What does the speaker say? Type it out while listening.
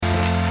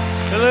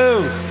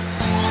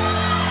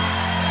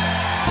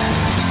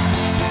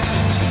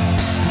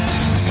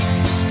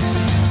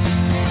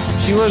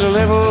was a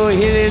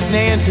level-headed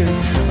dancer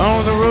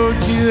on the road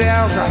to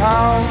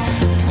alcohol.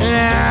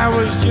 And I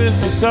was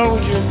just a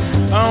soldier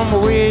on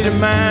my way to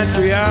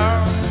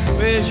Montreal.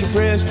 Well, she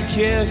pressed her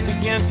chest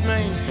against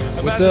me.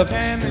 What's up,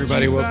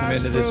 everybody? Welcome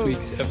into this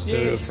week's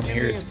episode of From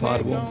Here It's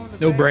Potable.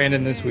 No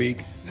Brandon this week.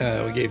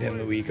 We gave him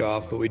the week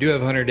off, but we do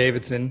have Hunter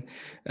Davidson,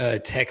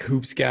 Tech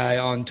Hoops guy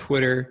on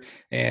Twitter,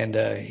 and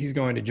he's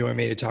going to join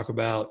me to talk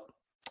about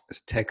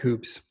Tech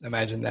Hoops.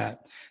 Imagine that.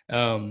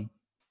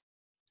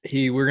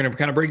 We're going to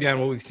kind of break down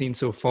what we've seen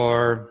so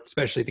far,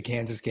 especially the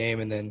Kansas game,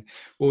 and then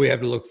what we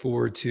have to look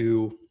forward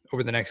to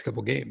over the next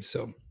couple games.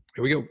 So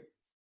here we go.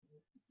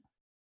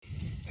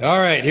 All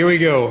right, here we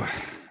go.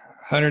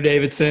 Hunter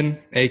Davidson,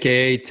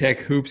 a.k.a. Tech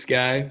Hoops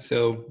guy.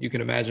 So you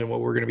can imagine what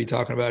we're going to be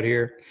talking about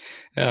here.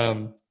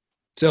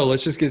 So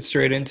let's just get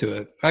straight into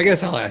it. I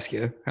guess I'll ask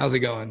you, how's it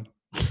going?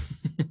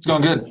 It's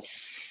going good.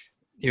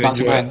 You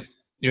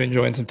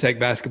enjoying some Tech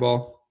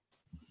basketball?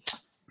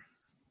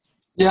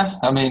 Yeah,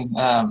 I mean,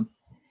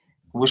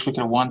 wish we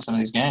could have won some of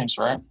these games,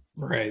 right?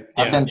 Right.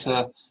 Yeah.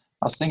 I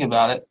was thinking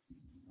about it.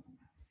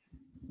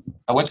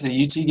 I went to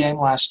the UT game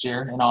last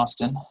year in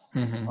Austin.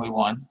 Mm-hmm. We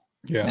won.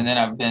 Yeah. And then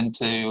I've been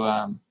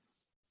to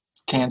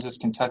Kansas,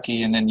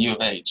 Kentucky, and then U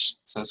of H.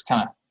 So it's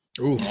kind of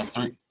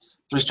three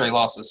straight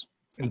losses.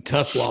 And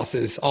tough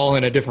losses, all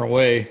in a different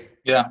way.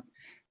 Yeah.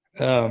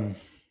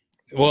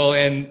 Well,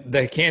 and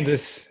the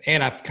Kansas,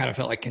 and I've kind of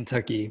felt like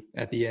Kentucky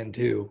at the end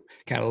too,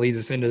 kind of leads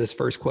us into this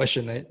first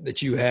question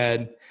that you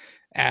had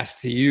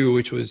asked to you,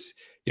 which was,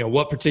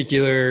 what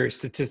particular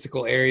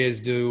statistical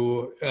areas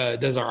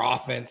does our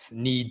offense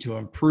need to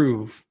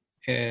improve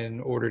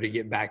in order to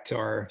get back to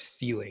our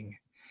ceiling?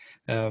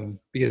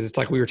 Because it's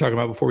like we were talking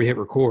about before we hit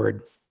record.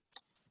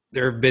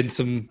 There have been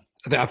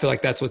I feel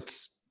like that's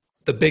what's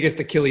the biggest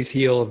Achilles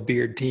heel of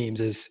Beard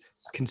teams is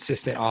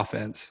consistent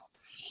offense.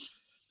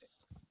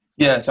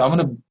 Yeah,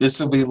 so this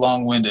will be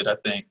long-winded, I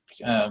think.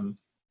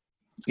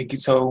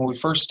 So when we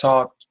first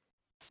talked,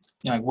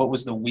 what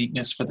was the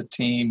weakness for the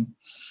team?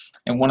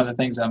 And one of the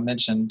things I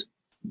mentioned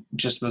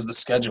just was the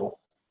schedule,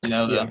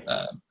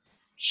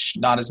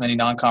 not as many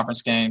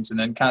non-conference games, and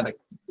then kind of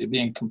it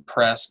being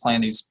compressed, playing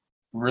these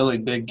really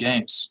big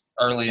games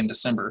early in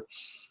December.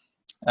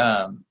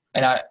 And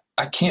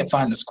I can't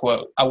find this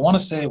quote. I want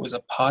to say it was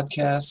a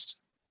podcast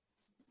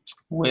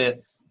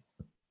with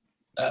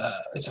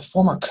it's a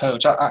former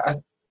coach.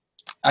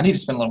 I need to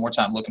spend a little more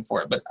time looking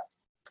for it, but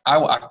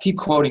I keep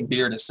quoting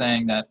Beard as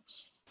saying that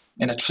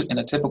in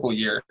a typical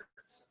year,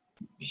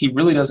 he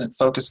really doesn't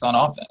focus on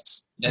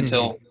offense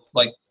until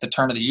like the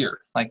turn of the year.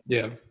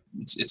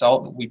 It's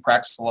all we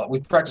practice a lot. We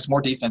practice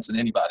more defense than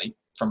anybody,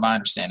 from my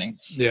understanding.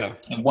 Yeah.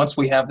 And once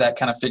we have that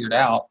kind of figured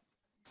out,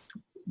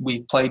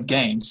 we've played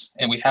games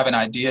and we have an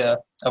idea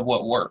of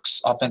what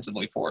works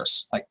offensively for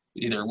us, like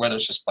either whether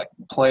it's just like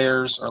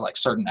players or like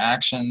certain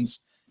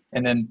actions.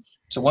 And then,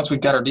 so once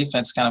we've got our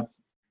defense kind of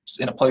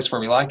in a place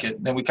where we like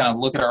it, then we kind of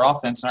look at our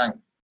offense and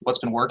what's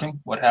been working,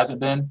 what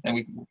hasn't been, and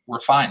we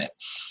refine it.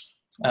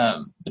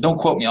 But don't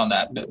quote me on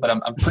that, but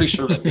I'm pretty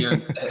sure that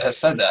Beard has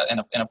said that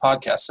in a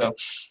podcast. So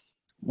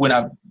when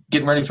I'm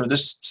getting ready for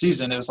this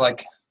season, it was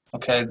like,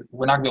 okay,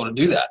 we're not going to be able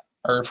to do that.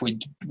 Or if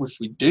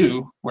we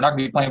do, we're not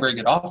going to be playing very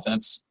good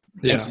offense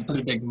in some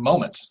pretty big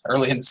moments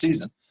early in the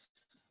season.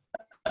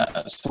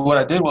 So what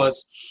I did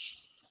was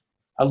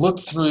I looked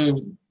through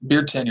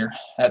Beard tenure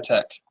at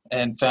Tech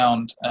and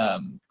found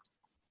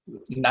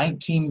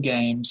 19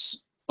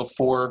 games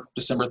before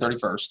December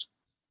 31st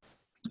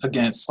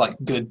against like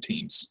good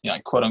teams,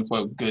 quote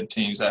unquote good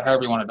teams,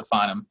 however you want to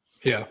define them.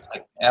 Yeah.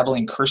 Like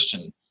Abilene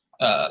Christian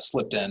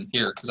slipped in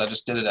here because I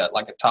just did it at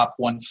like a top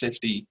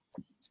 150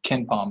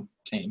 KenPom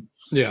team.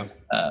 Yeah.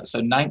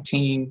 So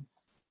 19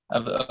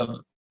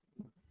 of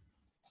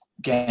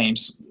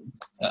games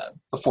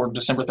before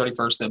December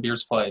 31st that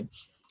Beard's played.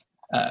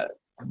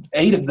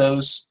 8 of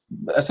those,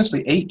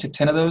 essentially 8 to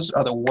 10 of those,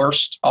 are the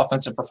worst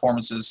offensive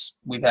performances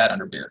we've had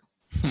under Beard.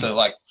 So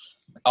like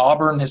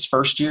Auburn, his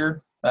first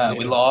year,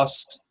 we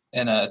lost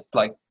in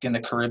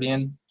the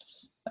Caribbean.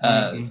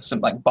 Some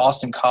like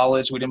Boston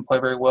College, we didn't play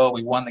very well.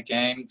 We won the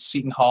game.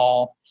 Seton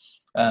Hall,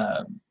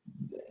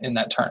 in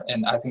that turn,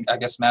 and I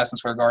guess Madison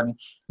Square Garden.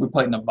 We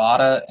played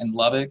Nevada and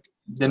Lubbock.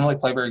 Didn't really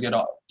play very good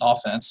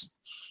offense.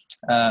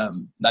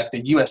 Like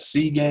the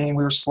USC game,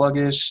 we were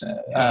sluggish.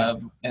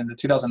 In the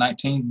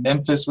 2019,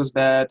 Memphis was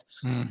bad.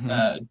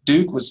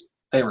 Duke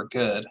they were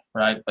good,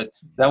 right? But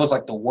that was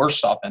like the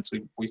worst offense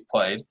we've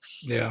played.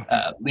 Yeah.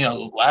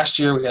 Last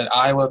year we had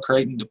Iowa,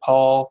 Creighton,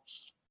 DePaul.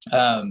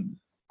 And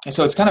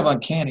so it's kind of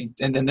uncanny.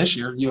 And then this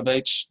year, U of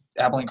H,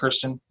 Abilene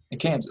Christian,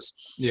 and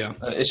Kansas. Yeah.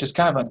 It's just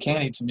kind of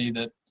uncanny to me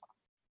that,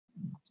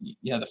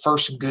 the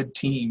first good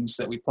teams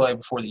that we play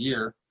before the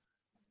year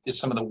is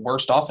some of the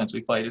worst offense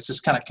we played. It's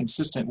just kind of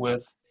consistent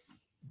with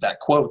that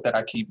quote that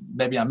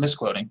maybe I'm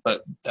misquoting,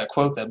 but that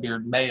quote that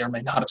Beard may or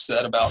may not have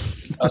said about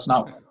us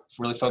not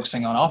really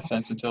focusing on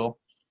offense until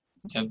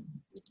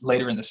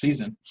later in the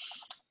season.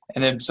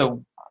 And then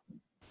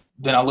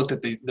then I looked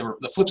at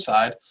the flip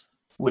side,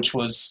 which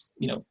was,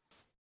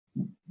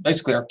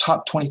 basically our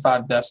top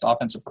 25 best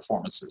offensive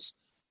performances.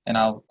 and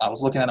I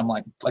was looking at them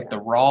like the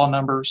raw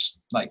numbers,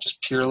 like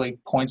just purely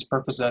points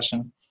per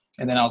possession,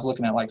 and then I was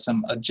looking at like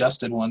some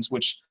adjusted ones,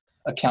 which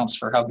accounts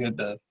for how good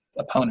the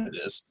opponent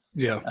is.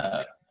 Yeah.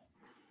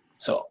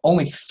 So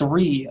only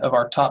 3 of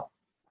our top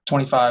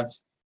 25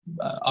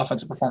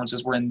 offensive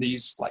performances were in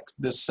this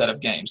set of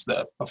games,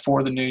 the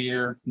before the new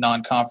year,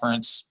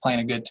 non-conference, playing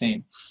a good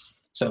team.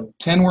 So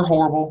 10 were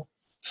horrible,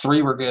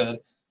 3 were good.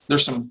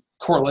 There's some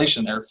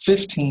correlation there.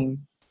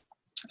 15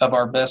 of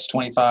our best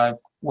 25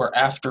 were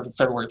after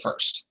February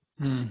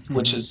 1st,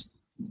 which is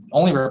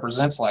only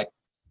represents like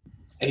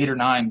 8 or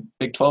 9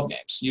 Big 12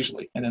 games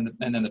usually, and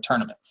then the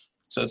tournament.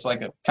 So it's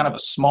like a kind of a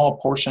small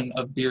portion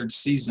of Beard's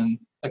season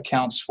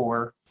accounts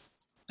for,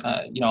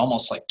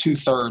 almost like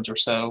 2/3 or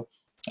so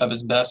of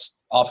his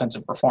best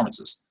offensive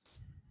performances.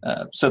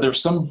 So there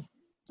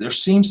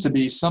seems to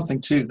be something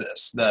to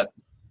this, that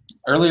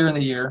earlier in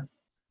the year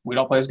we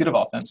don't play as good of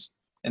offense,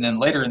 and then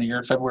later in the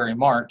year, February,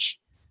 March,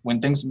 when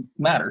things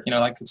matter,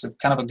 like it's a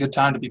kind of a good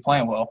time to be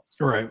playing well.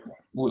 Right.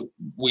 We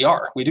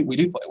do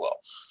play well,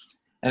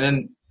 and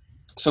then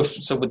so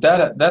with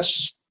that,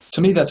 that's,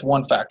 to me, that's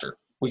one factor.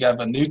 We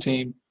got a new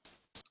team.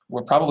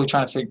 We're probably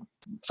trying to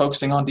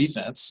focusing on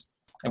defense,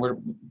 and we're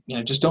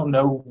just don't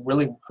know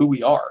really who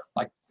we are,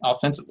 like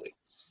offensively.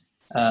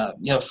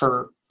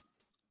 For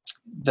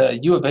the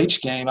U of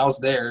H game, I was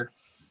there.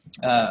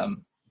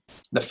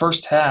 The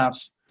first half,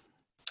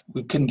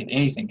 we couldn't get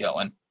anything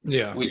going.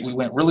 Yeah. We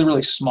went really,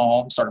 really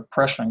small, started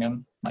pressuring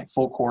them like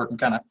full court and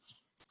kind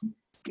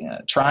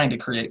of trying to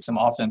create some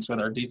offense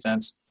with our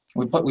defense.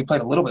 We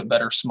played a little bit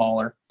better,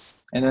 smaller.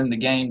 And then the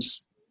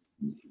games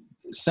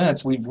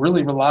since, we've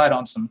really relied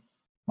on some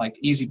like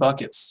easy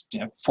buckets,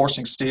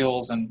 forcing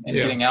steals and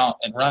getting out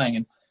and running.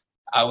 And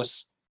I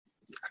was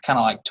kind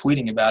of like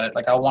tweeting about it.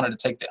 Like I wanted to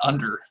take the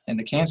under in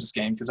the Kansas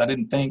game because I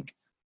didn't think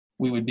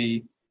we would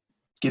be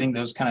getting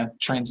those kind of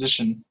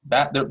transition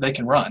back. They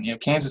can run.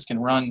 Kansas can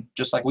run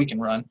just like we can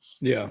run.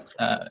 Yeah.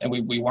 And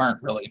we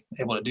weren't really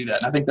able to do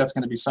that. And I think that's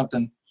going to be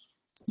something,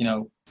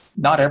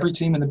 not every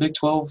team in the Big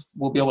 12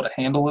 will be able to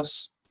handle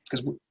us,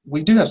 because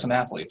we do have some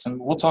athletes, and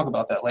we'll talk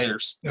about that later.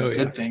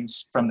 Good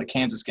things from the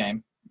Kansas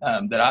game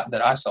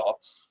that I saw.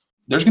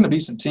 There's going to be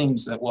some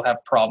teams that will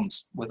have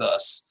problems with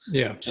us.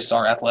 Yeah. Just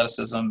our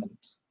athleticism, and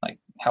like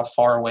how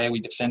far away we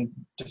defend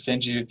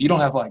you. If you don't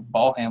have like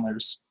ball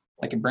handlers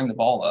that can bring the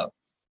ball up,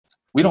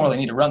 we don't really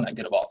need to run that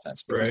good of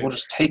offense, because we'll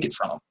just take it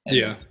from them.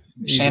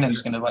 And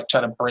Shannon's going to like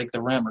try to break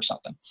the rim or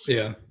something.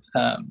 Yeah.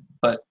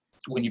 But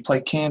when you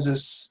play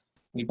Kansas,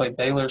 when you play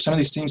Baylor, some of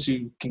these teams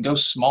who can go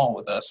small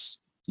with us,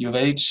 U of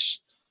H,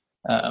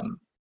 we're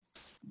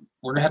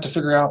going to have to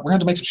figure out – we're going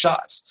to have to make some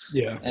shots.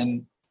 Yeah.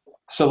 And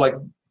so, like,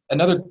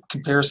 another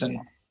comparison,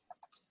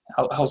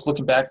 I was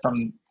looking back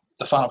from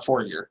the Final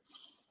Four year.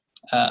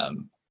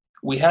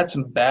 We had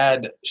some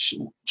bad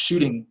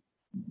shooting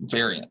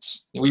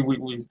variants.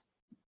 We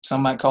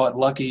some might call it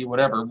lucky,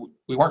 whatever.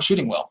 We weren't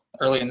shooting well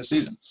early in the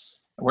season.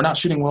 We're not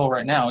shooting well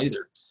right now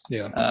either.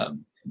 Yeah.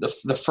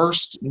 The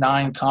first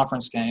 9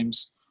 conference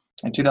games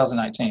in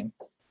 2019,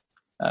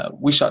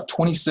 we shot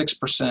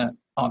 26%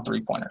 on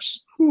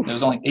three-pointers. It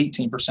was only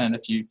 18%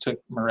 if you took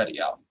Moretti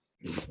out.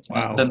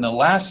 Wow. Then the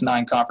last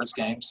 9 conference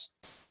games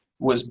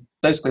was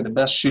basically the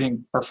best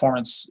shooting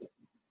performance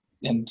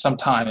in some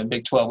time in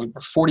Big 12. We were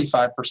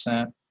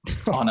 45%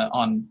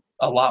 on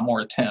a lot more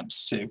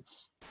attempts too.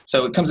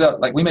 So it comes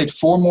out like we made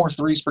 4 more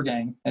threes per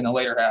game in the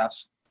later half.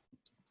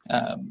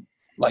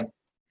 Like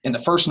in the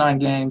first 9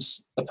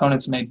 games,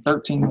 opponents made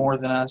 13 more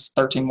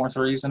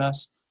threes than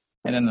us.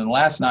 And then in the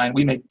last 9,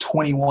 we made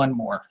 21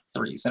 more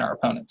threes than our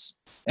opponents.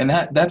 And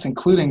that's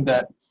including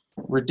that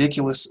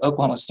ridiculous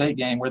Oklahoma State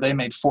game where they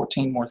made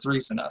 14 more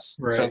threes than us.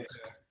 Right. So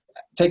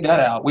take that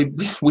out. We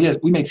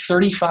made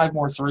 35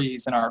 more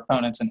threes than our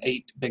opponents in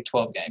 8 Big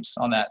 12 games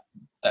on that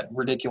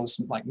ridiculous,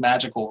 like,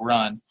 magical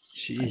run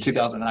in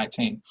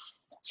 2019.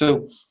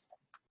 So,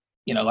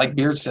 like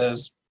Beard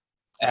says,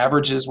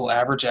 averages will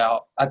average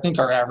out. I think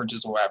our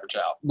averages will average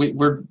out.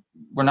 We're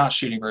not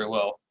shooting very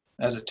well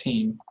as a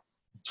team.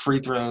 Free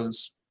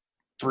throws,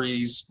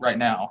 threes right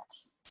now.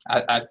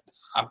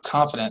 I'm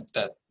confident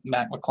that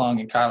Mac McClung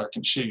and Kyler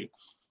can shoot.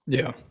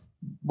 Yeah.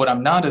 But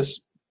I'm not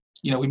as,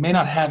 we may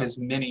not have as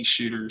many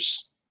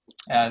shooters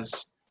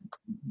as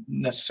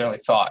necessarily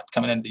thought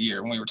coming into the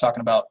year when we were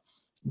talking about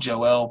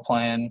Joel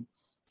playing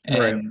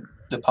and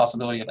the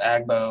possibility of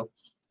Agbo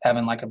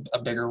having like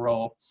a bigger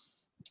role.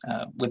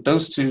 With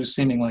those two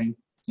seemingly,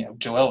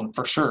 Joel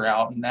for sure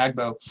out and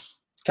Agbo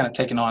kind of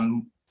taking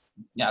on,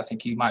 I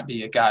think he might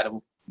be a guy to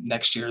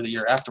next year or the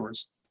year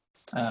afterwards.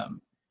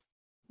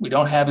 We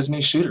don't have as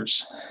many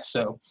shooters.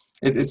 So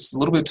it's a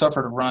little bit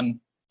tougher to run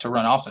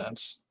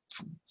offense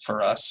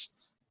for us,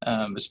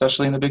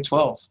 especially in the Big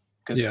 12,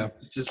 because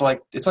it's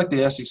like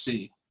the SEC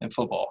in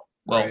football.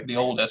 Well, the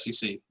old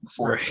SEC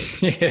before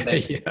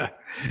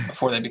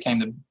before they became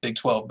the Big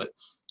 12, but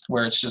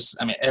where it's just,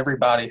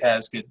 everybody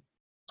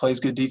plays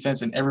good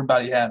defense, and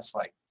everybody has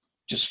like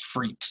just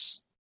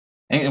freaks,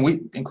 and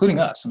we, including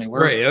us.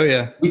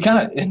 We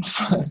kind of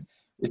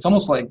it's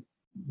almost like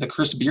the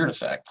Chris Beard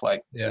effect.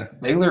 Like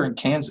Baylor and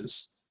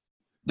Kansas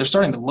they're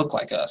starting to look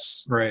like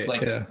us. Right.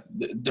 Like Yeah.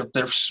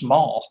 they're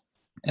small,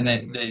 and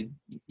they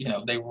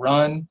they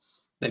run.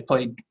 They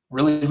play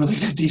really really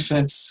good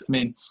defense. I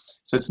mean,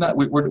 so it's not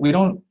we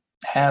don't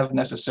have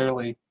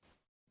necessarily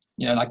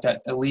like the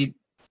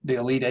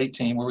Elite Eight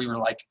team where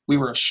we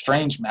were a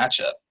strange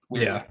matchup.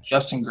 We were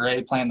Justin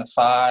Gray playing the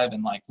 5,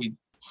 and like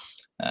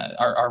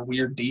our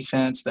weird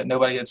defense that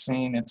nobody had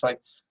seen. It's like,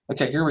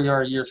 okay, here we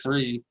are, year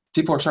 3.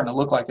 People are starting to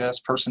look like us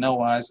personnel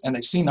wise, and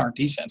they've seen our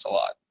defense a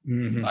lot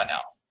by now.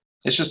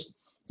 It's just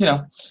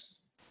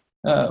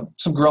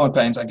some growing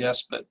pains, I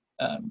guess, but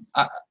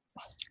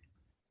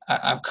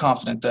I'm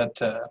confident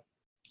that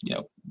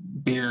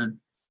Beard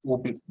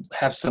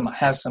has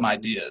some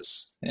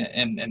ideas,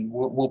 and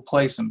we'll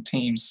play some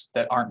teams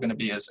that aren't going to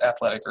be as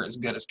athletic or as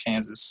good as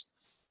Kansas.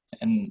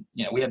 And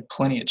we had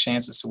plenty of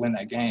chances to win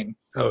that game,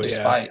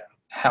 despite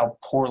how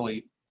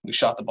poorly we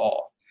shot the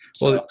ball.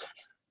 So, well,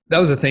 that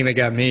was the thing that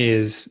got me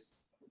is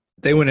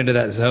they went into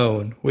that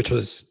zone, which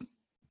was,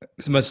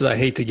 as much as I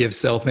hate to give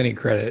Self any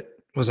credit,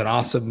 was an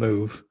awesome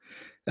move.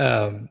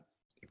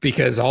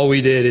 Because all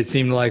we did, it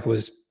seemed like,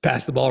 was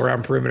pass the ball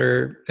around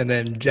perimeter and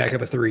then jack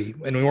up a 3.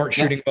 And we weren't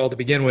shooting well to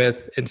begin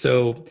with. And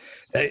so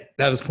that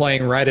was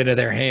playing right into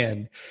their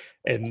hand.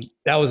 And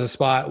that was a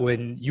spot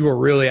when you were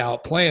really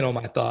outplaying them,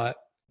 I thought,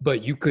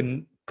 but you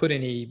couldn't put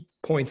any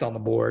points on the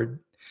board.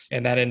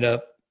 And that ended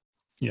up,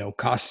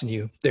 costing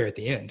you there at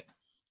the end.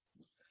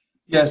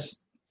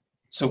 Yes.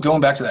 So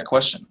going back to that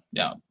question,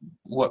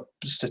 what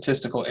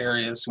statistical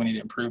areas we need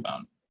to improve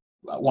on?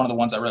 One of the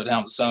ones I wrote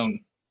down was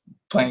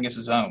playing against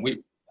the zone.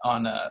 We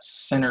on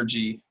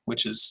Synergy,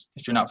 which is,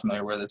 if you're not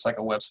familiar with it, it's like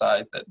a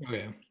website that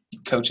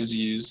coaches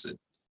use that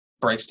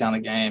breaks down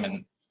the game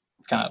and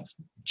kind of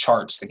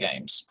charts the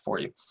games for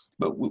you.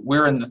 But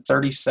we're in the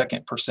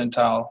 32nd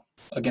percentile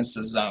against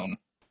the zone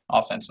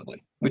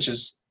offensively, which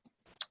is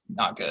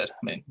not good. I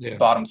mean,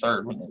 bottom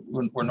third.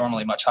 We're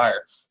normally much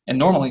higher. And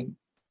normally,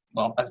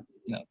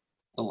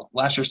 the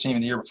last year's team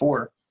and the year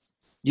before,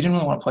 you didn't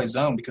really want to play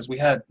zone because we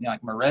had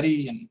like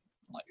Moretti, and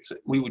like I said,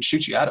 we would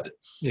shoot you out of it.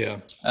 Yeah.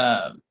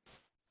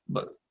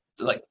 But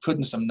like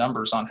putting some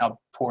numbers on how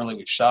poorly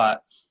we've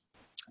shot,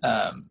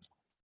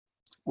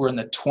 we're in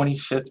the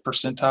 25th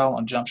percentile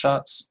on jump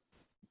shots.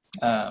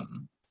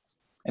 And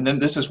then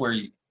this is where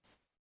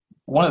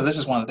one of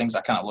the things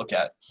I kind of look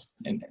at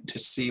and to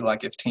see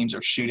like if teams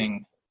are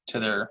shooting to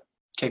their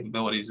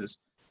capabilities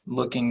is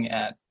looking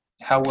at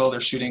how well they're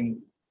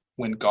shooting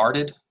when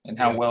guarded and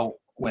how well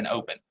when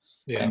open.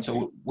 Yeah. And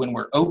so when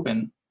we're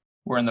open,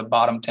 we're in the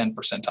bottom 10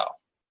 percentile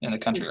in the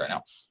country right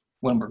now.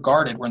 When we're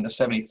guarded, we're in the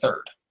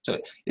 73rd. So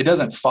it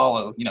doesn't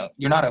follow,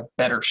 you're not a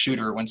better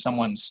shooter when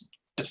someone's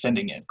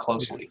defending it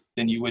closely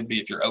than you would be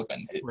if you're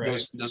open.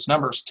 Those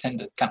numbers tend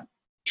to kind of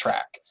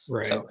track.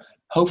 Right. So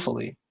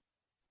hopefully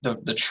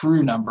the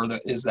true number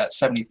is that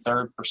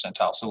 73rd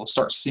percentile. So we'll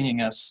start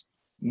seeing us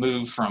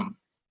move from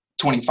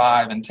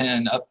 25 and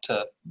 10 up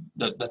to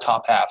the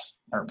top half,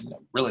 or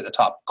really the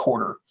top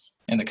quarter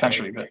in the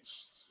country. But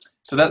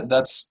so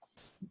that's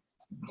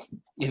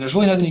there's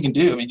really nothing you can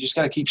do. I mean, you just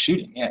got to keep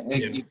shooting.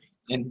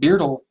 And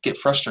Beard will get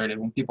frustrated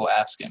when people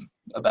ask him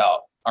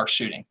about our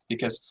shooting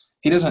because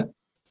he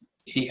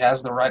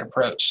has the right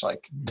approach.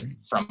 Like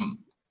from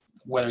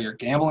whether you're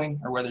gambling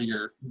or whether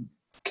you're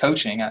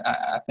coaching,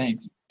 I think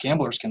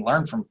gamblers can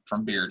learn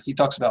from Beard. He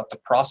talks about the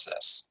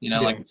process,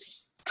 like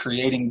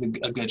creating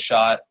a good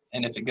shot.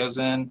 And if it goes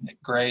in,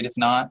 great. If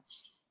not,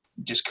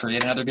 just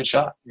create another good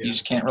shot. Yeah. You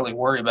just can't really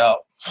worry about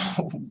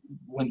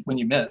when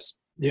you miss.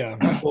 Yeah.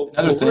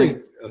 Another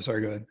thing.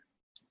 Sorry, go ahead.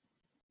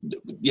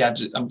 Yeah,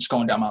 I'm just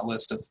going down my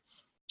list of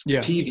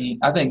PV.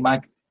 I think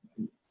Mike,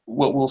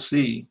 what we'll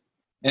see,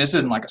 and this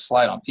isn't like a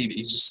slide on PV.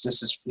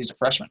 He's a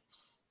freshman.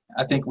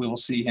 I think we will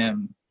see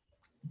him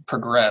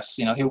progress.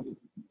 He'll,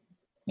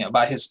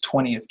 by his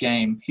 20th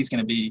game, he's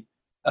going to be,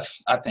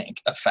 I think,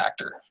 a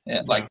factor,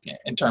 like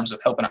in terms of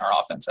helping our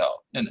offense out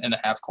in the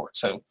half court.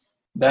 So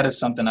that is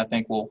something I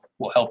think will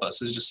help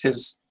us. Is just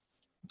his.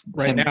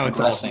 Right now, it's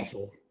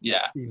offensive.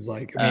 Yeah, he's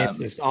like, it's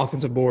just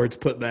offensive boards,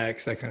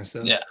 putbacks, that kind of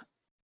stuff. Yeah.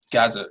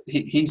 Guys,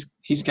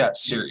 he's got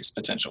serious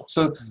potential.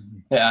 So,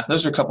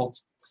 those are a couple.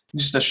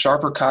 Just a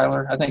sharper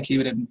Kyler. I think he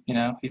would,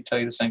 he'd tell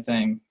you the same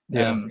thing.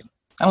 Yeah.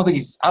 I don't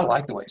think I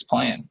like the way he's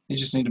playing. He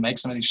just need to make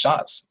some of these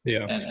shots.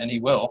 Yeah. And he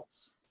will.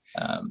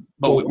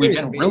 But we've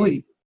been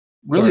really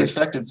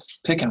effective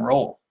pick and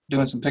roll,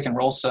 doing some pick and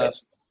roll stuff.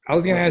 I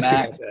was going to ask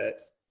you about that.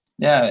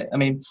 Yeah. I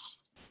mean,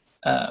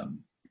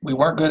 we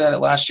weren't good at it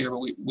last year, but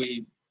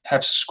we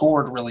have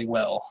scored really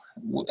well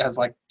as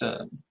like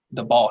the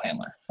ball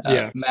handler.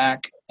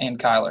 Mac and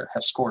Kyler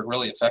have scored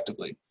really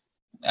effectively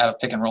out of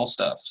pick and roll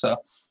stuff. So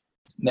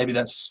maybe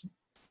that's,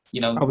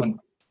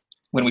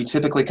 when we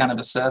typically kind of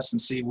assess and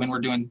see when we're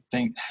doing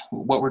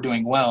what we're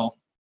doing well,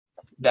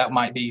 that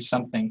might be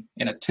something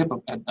in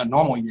a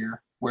normal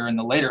year where in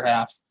the later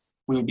half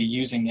we would be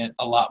using it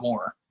a lot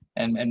more.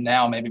 And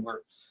now maybe we're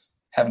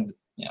having,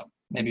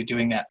 maybe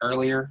doing that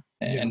earlier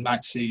and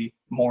might see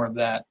more of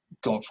that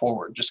going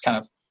forward. Just kind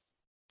of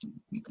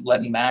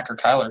letting Mac or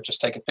Kyler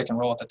just take a pick and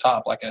roll at the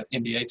top like an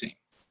NBA team.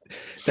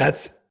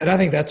 And I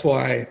think that's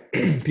why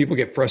people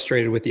get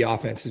frustrated with the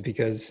offense, is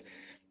because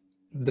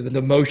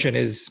the motion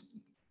is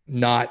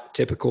not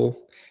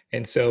typical.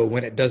 And so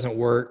when it doesn't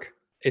work,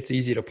 it's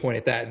easy to point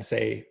at that and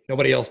say,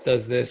 nobody else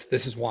does this.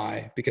 This is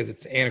why, because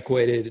it's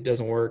antiquated. It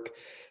doesn't work.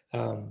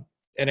 And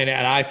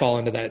I fall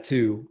into that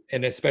too.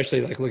 And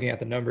especially like looking at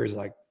the numbers,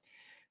 like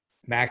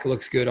Mac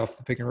looks good off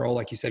the pick and roll.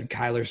 Like you said,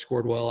 Kyler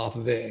scored well off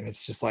of it. And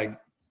it's just like,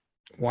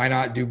 why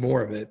not do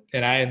more of it?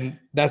 And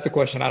that's the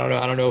question. I don't know.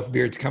 I don't know if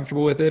Beard's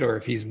comfortable with it or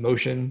if he's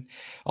motion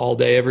all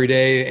day, every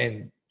day,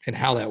 and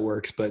how that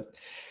works. But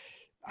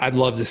I'd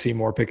love to see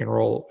more pick and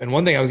roll. And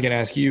one thing I was going to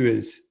ask you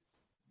is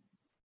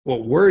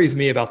what worries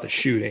me about the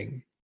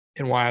shooting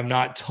and why I'm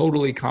not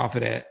totally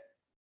confident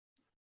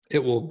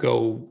it will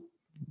go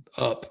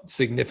up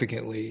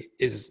significantly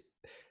is,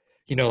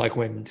 like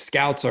when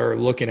scouts are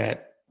looking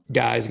at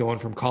guys going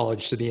from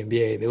college to the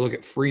NBA, they look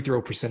at free throw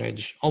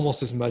percentage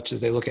almost as much as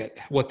they look at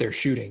what they're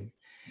shooting.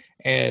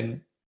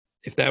 And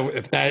if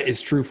that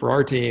is true for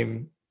our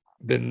team,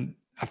 then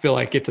I feel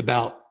like it's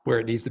about where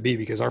it needs to be,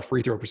 because our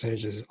free throw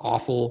percentage is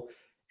awful,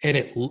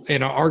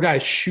 and our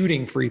guys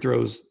shooting free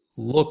throws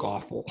look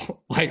awful.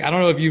 Like, I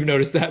don't know if you've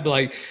noticed that, but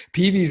like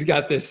Peavy's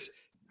got this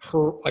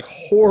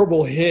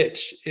horrible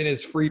hitch in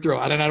his free throw.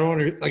 I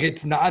don't like,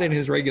 it's not in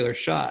his regular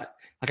shot.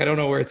 Like, I don't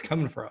know where it's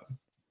coming from.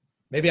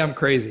 Maybe I'm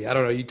crazy. I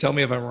don't know. You tell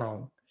me if I'm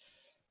wrong.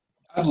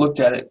 I've looked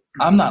at it.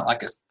 I'm not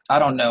I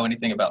don't know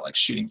anything about like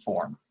shooting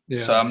form.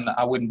 Yeah. So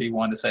I wouldn't be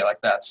one to say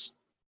like that's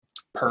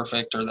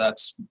perfect or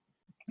that's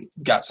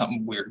got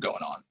something weird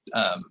going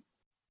on.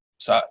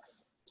 So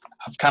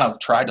I've kind of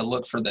tried to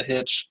look for the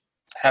hitch.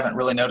 Haven't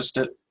really noticed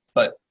it,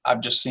 but I've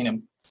just seen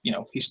him,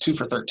 he's 2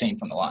 for 13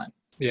 from the line.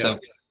 Yeah. So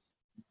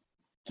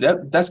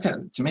that's kind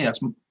of, to me,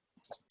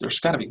 there's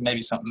got to be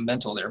maybe something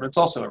mental there, but it's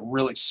also a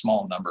really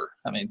small number.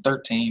 I mean,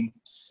 13,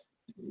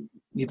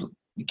 you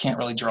can't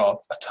really draw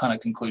a ton of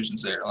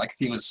conclusions there. Like if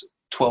he was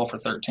 12 for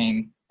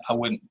 13,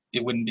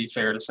 it wouldn't be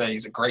fair to say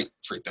he's a great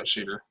free throw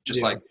shooter,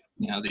 just like,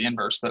 the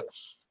inverse. But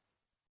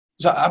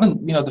so I've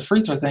been, the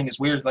free throw thing is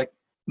weird. Like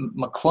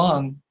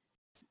McClung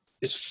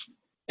is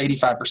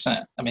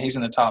 85%. I mean, he's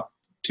in the top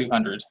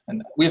 200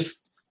 and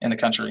in the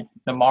country.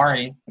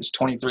 Namari is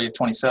 23 of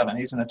 27.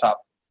 He's in the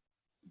top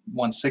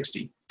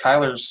 160.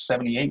 Kyler's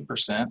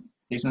 78%.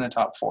 He's in the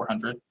top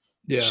 400.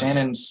 Yeah.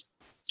 Shannon's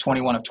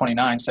 21 of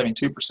 29,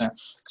 72%. So,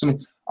 I mean,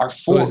 our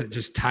four. What is it,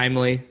 just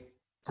timely?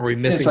 Are we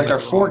missing? It's like our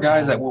four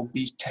guys that will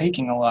be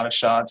taking a lot of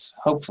shots,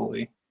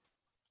 hopefully,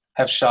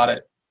 have shot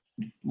it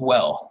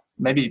well,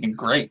 maybe even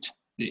great.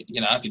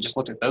 If you just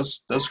looked at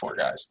those four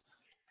guys.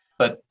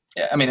 But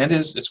I mean,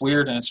 it's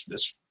weird, and it's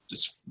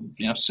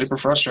super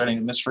frustrating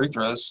to miss free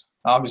throws,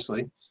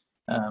 obviously.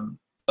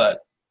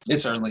 But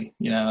it's early,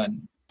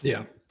 and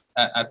yeah,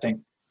 I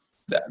think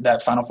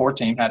that Final Four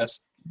team had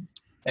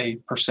a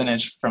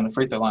percentage from the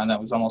free throw line that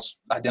was almost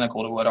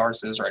identical to what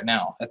ours is right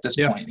now at this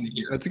point in the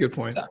year. That's a good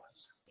point. So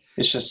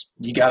it's just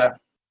you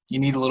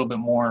need a little bit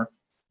more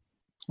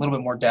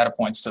data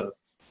points to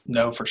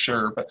know for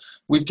sure. But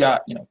we've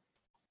got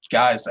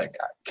guys that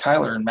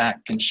Kyler and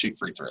Mac can shoot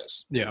free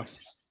throws. Yeah.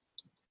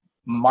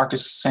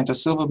 Marcus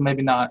Santos Silva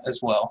maybe not as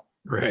well.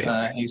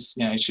 Right. He's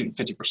shooting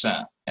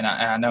 50%, and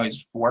I know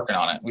he's working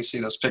on it. We see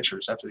those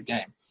pictures after the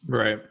game.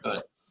 Right.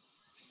 But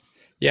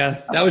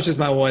yeah, that was just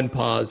my one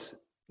pause.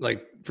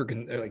 Like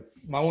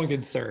my one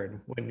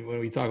concern when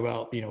we talk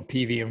about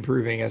PV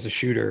improving as a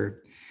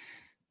shooter,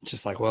 it's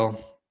just like, well,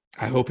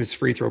 I hope his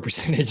free throw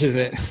percentage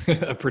isn't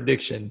a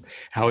prediction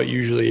how it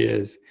usually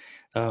is.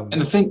 And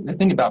the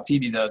thing about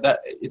PV though, that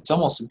it's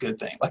almost a good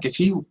thing. Like if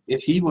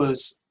he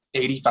was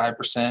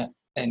 85%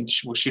 and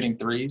was shooting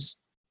threes,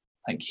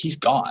 like he's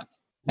gone,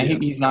 and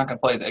he's not going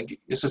to play that.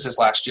 This is his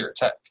last year at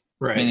Tech.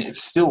 Right. I mean, it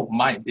still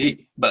might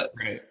be, but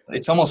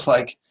It's almost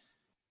like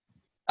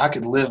I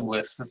could live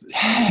with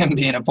him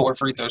being a poor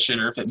free throw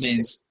shooter if it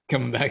means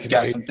coming back. He's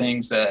got some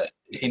things that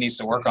he needs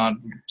to work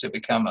on to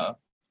become a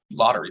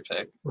lottery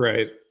pick.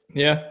 Right.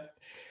 Yeah.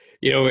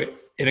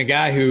 And a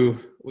guy who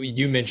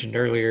you mentioned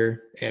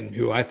earlier and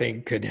who I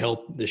think could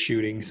help the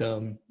shooting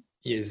some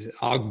is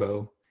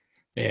Ogbo.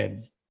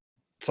 And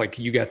it's like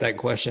you got that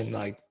question,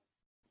 like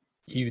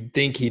you'd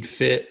think he'd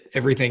fit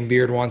everything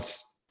Beard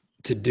wants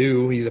to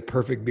do. He's a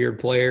perfect Beard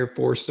player,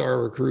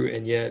 4-star recruit,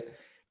 and yet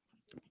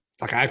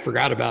like I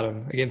forgot about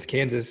him against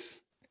Kansas.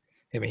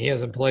 I mean, he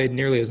hasn't played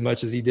nearly as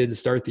much as he did to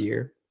start the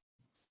year.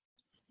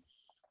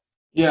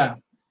 Yeah.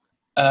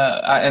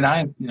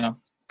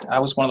 I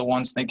was one of the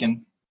ones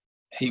thinking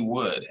he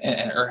would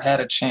or had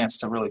a chance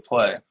to really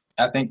play.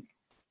 I think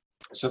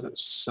so.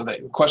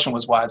 The question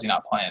was, why is he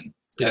not playing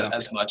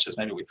as much as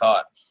maybe we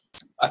thought?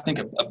 I think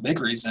a big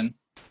reason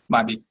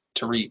might be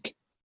Tariq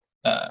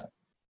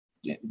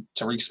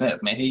Smith. I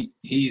mean,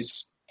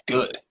 he's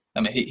good.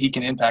 I mean, he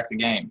can impact the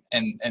game,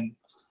 and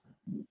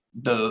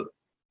the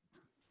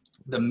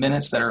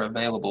minutes that are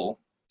available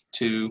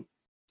to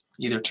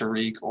either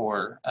Tariq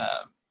or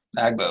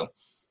Agbo,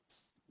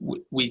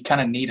 we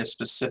kind of need a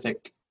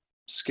specific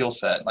skill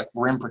set, like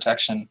rim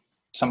protection,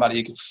 somebody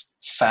who can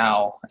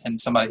foul, and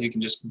somebody who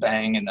can just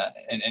bang and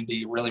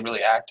be really,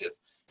 really active.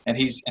 and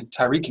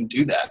Tyreek can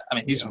do that. I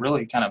mean, he's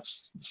really kind of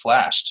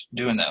flashed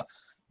doing that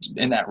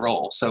in that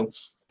role. So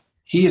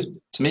he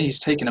is, to me, he's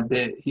taken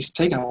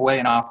away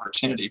an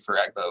opportunity for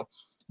Agbo,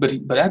 but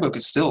Agbo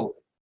could still,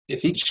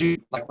 if he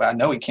shoot like I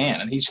know he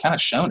can, and he's kind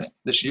of shown it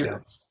this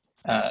year,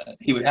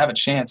 he would have a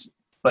chance.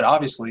 But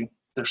obviously,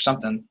 there's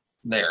something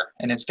there,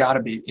 and it's got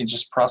to be in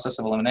just process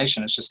of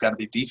elimination. It's just got to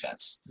be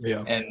defense,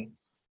 and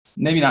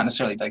maybe not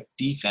necessarily like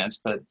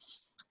defense, but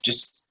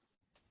just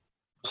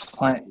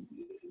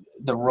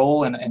the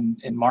role in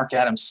Mark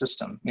Adams'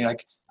 system. I mean,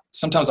 like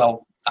sometimes I've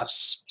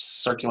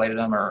circulated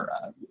them or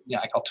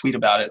like I'll tweet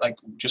about it. Like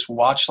just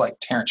watch like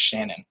Terrence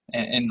Shannon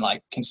in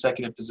like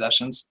consecutive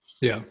possessions.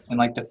 Yeah. And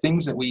like the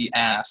things that we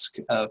ask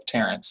of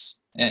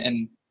Terrence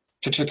and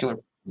particular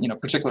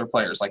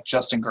players like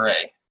Justin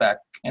Gray back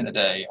in the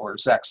day, or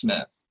Zach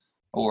Smith,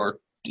 or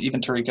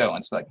even Tariq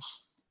Owens, like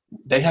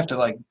they have to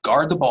like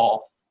guard the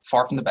ball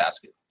far from the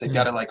basket. They've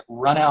got to like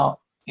run out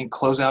and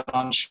close out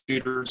on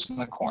shooters in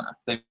the corner.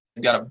 They've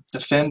got to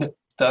defend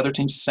the other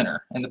team's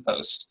center in the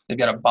post. They've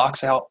got to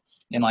box out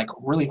in like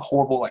really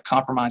horrible, like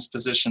compromised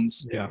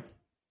positions. Yeah.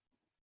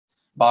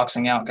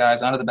 Boxing out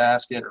guys under the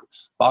basket, or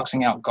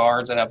boxing out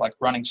guards that have like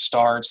running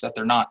starts that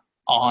they're not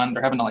on.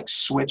 They're having to like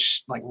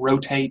switch, like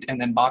rotate and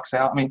then box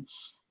out. I mean,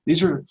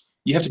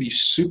 you have to be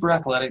super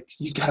athletic.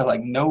 You've got to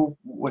like know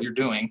what you're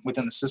doing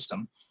within the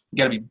system. You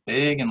got to be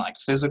big and like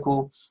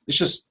physical.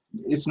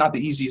 It's not the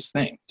easiest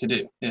thing to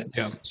do.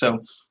 Yeah. So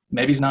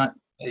maybe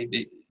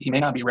he may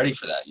not be ready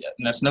for that yet.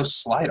 And that's no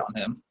slight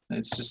on him.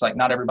 It's just like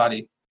not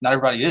everybody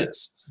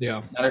is.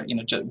 Yeah.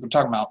 We're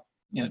talking about,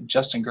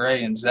 Justin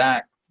Gray and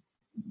Zach,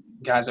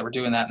 guys that were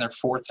doing that in their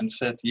fourth and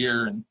fifth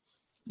year,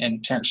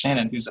 and Terrence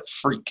Shannon, who's a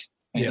freak.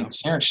 I mean,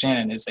 Terrence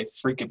Shannon is a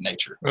freak of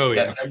nature. Oh,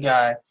 yeah. That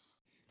guy,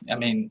 I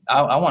mean,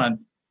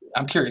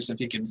 I'm curious if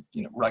he could,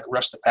 like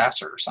rush the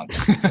passer or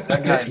something.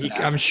 That guy is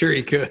I'm sure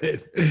he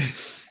could.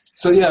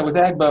 So, yeah, with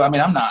Agbo, I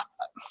mean,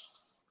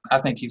 I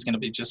think he's going to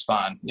be just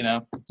fine,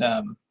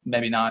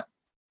 maybe not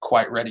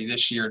quite ready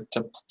this year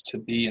to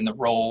be in the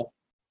role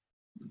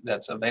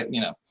that's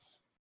available,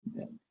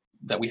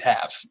 that we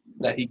have,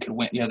 that he could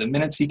win. The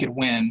minutes he could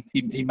win,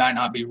 he might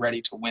not be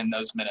ready to win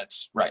those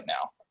minutes right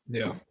now.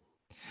 Yeah.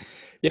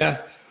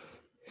 Yeah,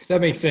 that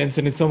makes sense.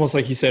 And it's almost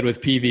like you said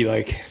with PV,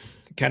 like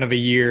kind of a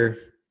year,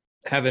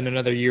 having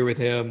another year with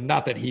him.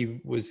 Not that he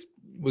was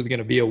going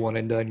to be a one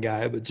and done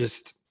guy, but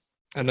just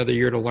another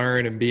year to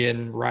learn and be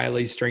in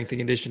Riley's strength and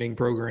conditioning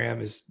program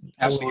is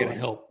only going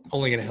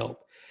to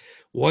help.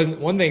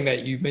 One thing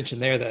that you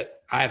mentioned there that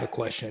I have a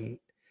question.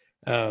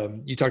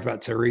 You talked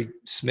about Tariq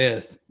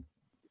Smith.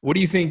 What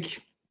do you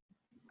think?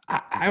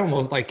 I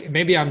almost like,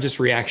 maybe I'm just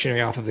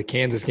reactionary off of the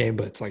Kansas game,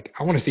 but it's like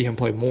I want to see him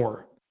play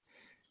more.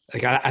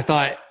 Like I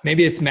thought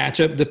maybe it's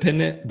matchup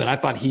dependent, but I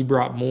thought he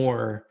brought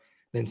more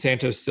than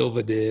Santos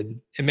Silva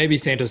did. And maybe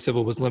Santos Silva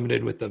was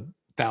limited with the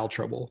foul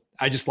trouble.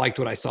 I just liked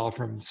what I saw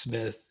from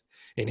Smith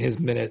in his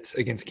minutes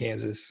against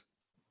Kansas.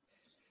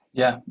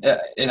 Yeah.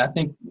 And I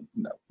think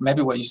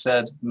maybe what you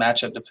said,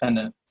 matchup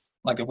dependent,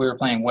 like if we were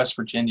playing West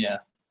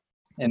Virginia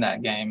in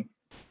that game,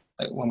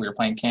 like when we were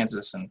playing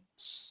Kansas and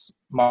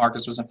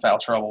Marcus was in foul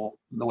trouble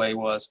the way he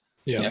was,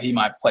 he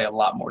might play a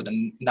lot more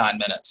than 9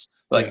 minutes.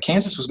 But like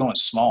Kansas was going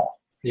small.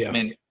 Yeah. I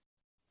mean,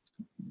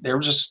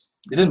 it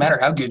didn't matter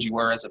how good you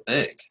were as a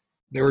big.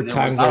 There were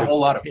times there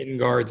were 10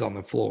 guards on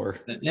the floor.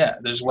 Yeah,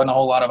 there wasn't a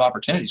whole lot of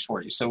opportunities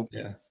for you. So,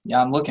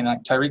 I'm looking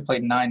at Tyreek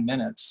played 9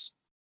 minutes.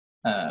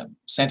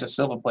 Santos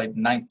Silva played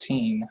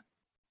 19.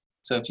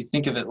 So if you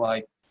think of it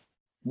like,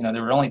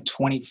 there were only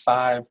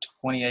 25,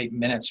 28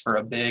 minutes for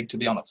a big to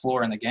be on the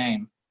floor in the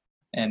game.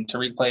 And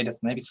Tariq played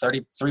maybe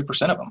 33%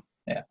 of them.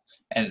 Yeah.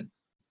 And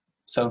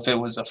so if it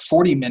was a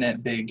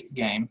 40-minute big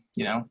game,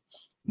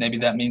 maybe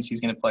that means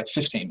he's going to play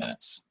 15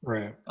 minutes.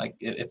 Right. Like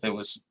if it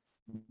was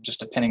just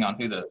depending on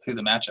who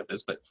the matchup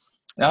is. But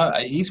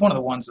he's one of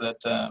the ones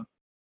that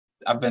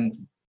I've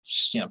been,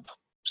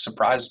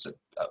 surprised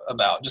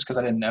about just because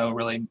I didn't know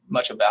really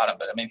much about him.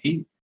 But, I mean,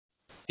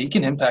 he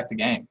can impact the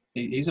game.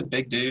 He's a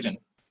big dude, and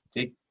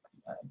he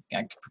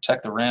can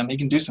protect the rim. He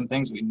can do some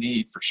things we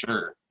need for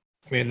sure.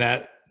 I mean,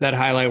 that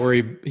highlight where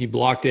he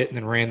blocked it and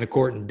then ran the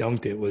court and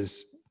dunked it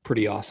was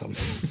pretty awesome.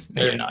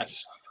 Very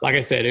nice. Like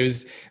I said, it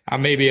was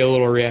maybe a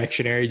little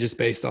reactionary just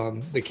based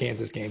on the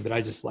Kansas game, but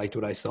I just liked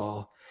what I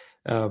saw.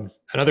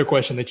 Another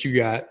question that you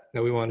got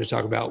that we wanted to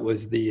talk about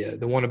was the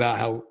one about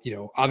how,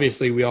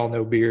 obviously we all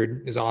know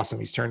Beard is awesome.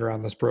 He's turned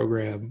around this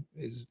program,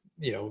 is,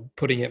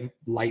 putting it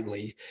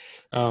lightly.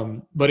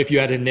 But if you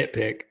had a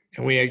nitpick,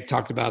 and we had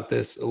talked about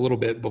this a little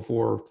bit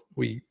before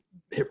we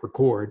hit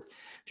record,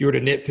 if you were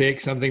to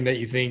nitpick something that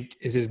you think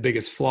is his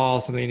biggest flaw,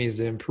 something he needs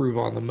to improve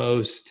on the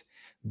most,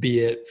 be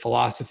it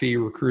philosophy,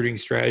 recruiting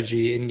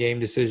strategy, in-game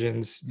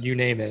decisions, you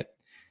name it,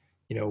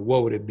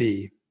 what would it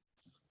be?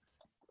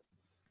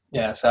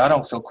 Yeah, so I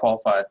don't feel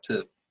qualified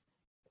to,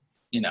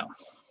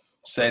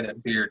 say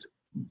that Beard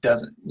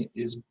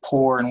is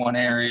poor in one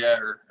area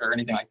or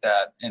anything like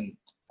that. And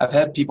I've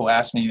had people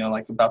ask me,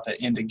 like about the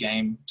end of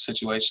game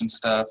situation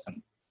stuff,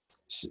 and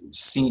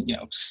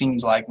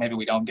seems like maybe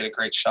we don't get a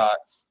great shot.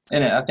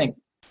 And I think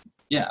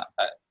yeah,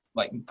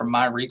 like from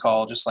my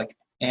recall, just like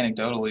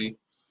anecdotally,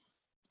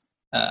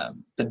 the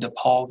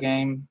DePaul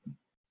game,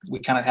 we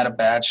kind of had a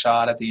bad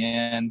shot at the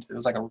end. It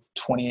was like a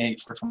 28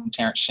 from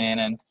Terrence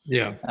Shannon.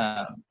 Yeah.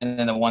 And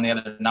then the one the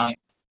other night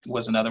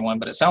was another one,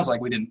 but it sounds like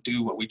we didn't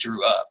do what we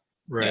drew up.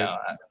 Right. You know,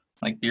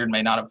 like Beard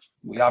may not have,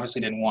 we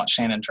obviously didn't want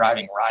Shannon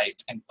driving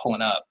right and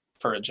pulling up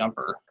for a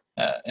jumper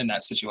in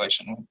that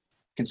situation,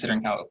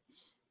 considering how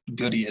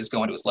good he is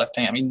going to his left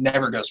hand. I mean, he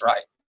never goes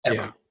right,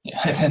 ever. Yeah.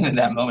 And in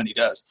that moment he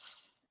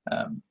does.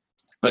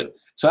 But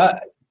so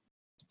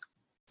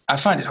I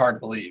find it hard to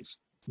believe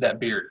that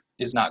Beard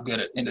is not good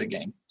at end of the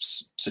game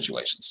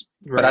situations,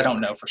 right. But I don't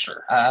know for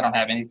sure. I don't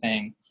have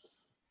anything.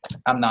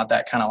 I'm not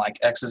that kind of like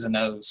X's and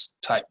O's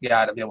type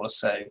guy to be able to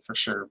say for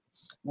sure.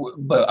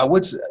 But I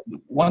would say the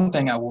only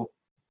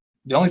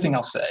thing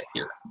I'll say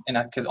here, and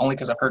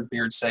because I've heard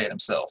Beard say it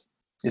himself,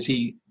 is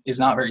he is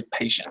not very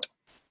patient,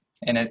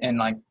 and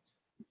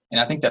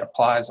I think that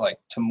applies like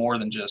to more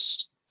than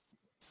just,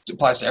 it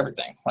applies to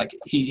everything. Like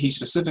he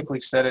specifically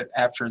said it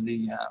after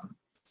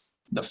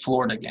the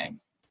Florida game,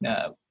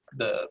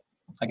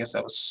 I guess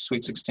that was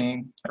Sweet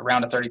 16, a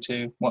round of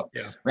 32.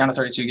 Round of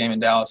 32 game in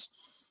Dallas.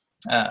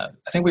 I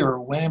think we were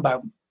winning by.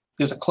 It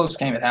was a close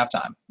game at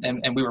halftime,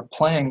 and we were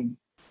playing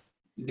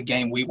the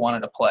game we wanted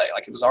to play.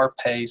 Like it was our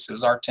pace, it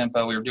was our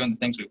tempo. We were doing the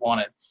things we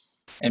wanted.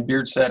 And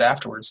Beard said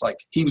afterwards, like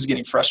he was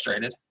getting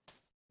frustrated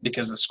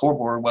because the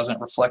scoreboard wasn't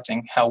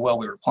reflecting how well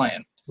we were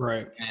playing.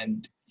 Right.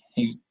 And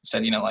he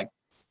said, like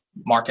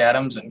Mark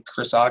Adams and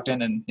Chris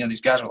Ogden and these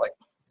guys were like,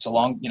 it's a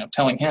long,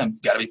 telling him,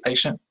 got to be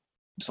patient.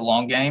 It's a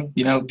long game,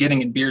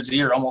 getting in Beard's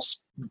ear,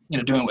 almost,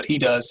 doing what he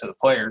does to the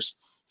players.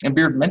 And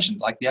Beard mentioned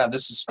like, yeah,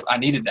 I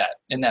needed that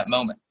in that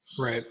moment.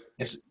 Right.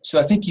 So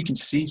I think you can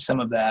see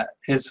some of that,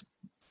 his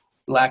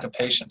lack of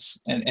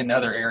patience in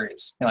other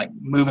areas, like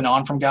moving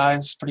on from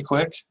guys pretty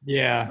quick.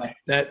 Yeah.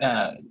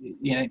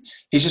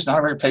 He's just not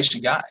a very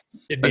patient guy.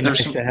 But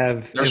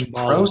there's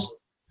pros.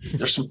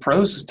 There's some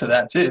pros to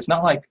that too. It's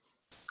not like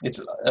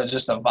it's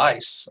just a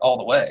vice all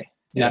the way.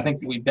 I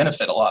think we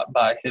benefit a lot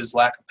by his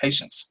lack of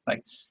patience.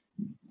 Like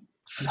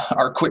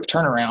our quick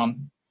turnaround,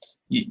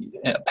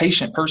 a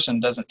patient person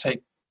doesn't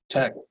take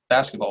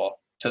basketball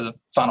to the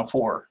Final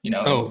Four,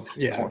 4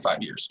 or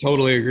 5 years.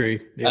 Totally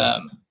agree. Yeah.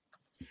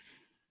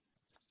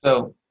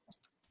 So,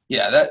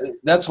 yeah,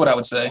 that's what I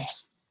would say.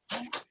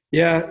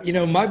 Yeah,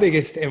 my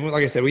biggest, and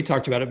like I said, we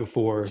talked about it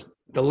before,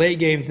 the late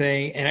game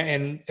thing,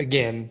 and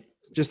again,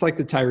 just like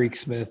the Tyreek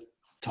Smith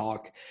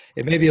talk,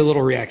 it may be a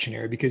little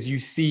reactionary because you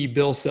see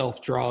Bill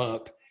Self draw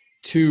up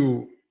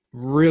 2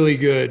 really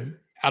good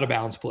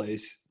out-of-bounds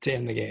plays to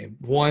end the game.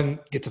 One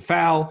gets a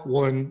foul,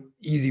 one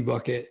easy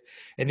bucket,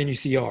 and then you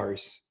see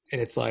ours. And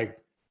it's like,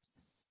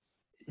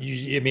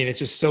 it's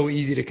just so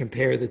easy to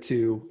compare the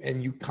two.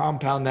 And you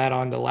compound that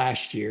onto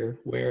last year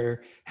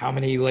where how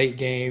many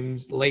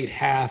late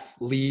half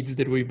leads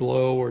did we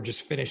blow or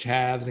just finish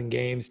halves and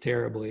games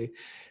terribly.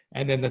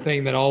 And then the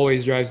thing that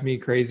always drives me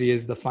crazy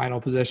is the final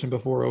possession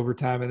before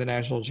overtime in the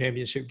national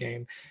championship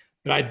game.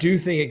 But I do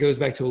think it goes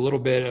back to a little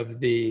bit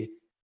of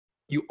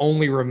you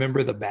only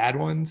remember the bad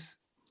ones.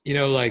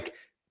 Like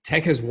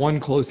Tech has won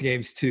close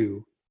games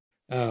too.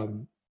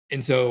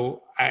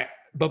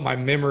 But my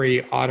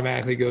memory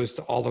automatically goes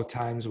to all the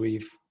times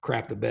we've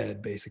crapped the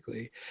bed,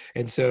 basically.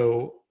 And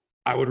so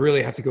I would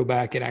really have to go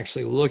back and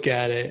actually look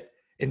at it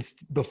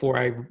before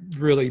I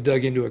really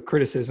dug into a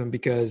criticism,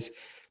 because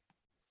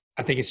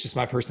I think it's just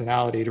my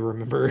personality to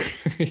remember,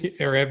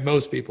 or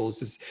most people's,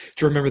 just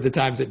to remember the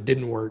times it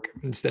didn't work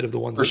instead of the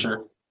ones. For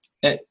sure.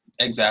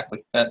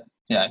 Exactly.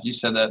 You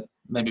said that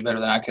maybe better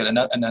than I could. And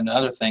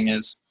another thing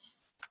is,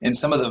 in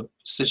some of the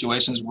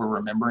situations we're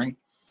remembering,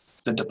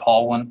 the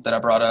DePaul one that I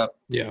brought up,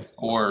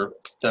 or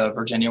the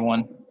Virginia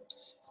one,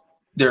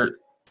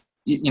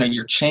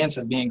 your chance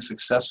of being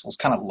successful is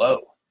kind of low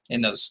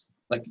in those.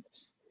 Like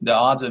the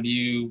odds of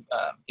you,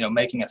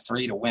 making a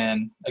 3 to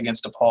win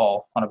against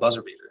DePaul on a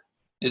buzzer beater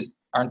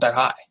aren't that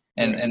high,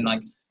 and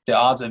like the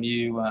odds of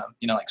you,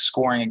 like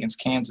scoring against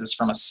Kansas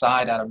from a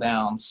side out of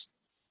bounds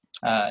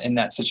in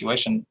that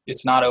situation,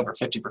 it's not over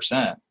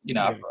 50%.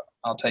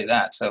 I'll tell you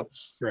that. So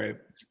right,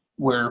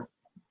 we're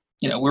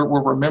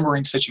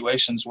remembering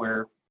situations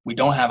where we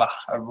don't have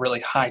a really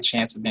high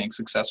chance of being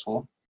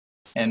successful,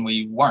 and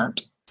we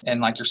weren't.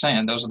 And like you're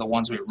saying, those are the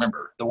ones we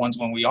remember. The ones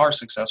when we are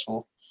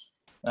successful,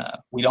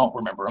 we don't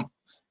remember them,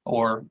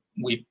 or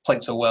we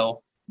played so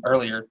well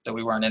earlier that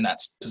we weren't in that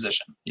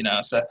position.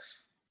 So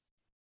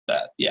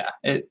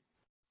it'd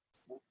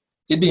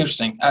be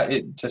interesting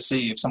to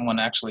see if someone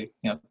actually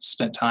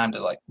spent time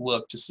to like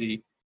look to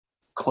see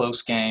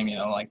close game,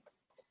 like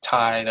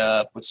tied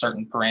up with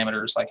certain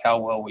parameters, like how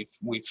well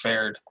we've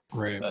fared.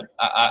 Right. But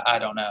I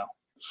don't know.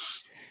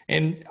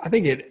 And I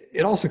think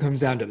it also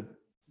comes down to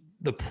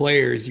the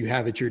players you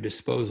have at your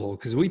disposal,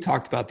 because we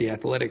talked about the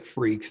athletic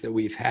freaks that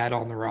we've had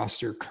on the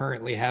roster,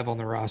 currently have on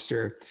the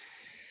roster.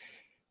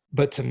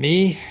 But to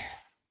me,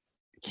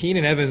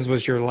 Keenan Evans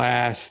was your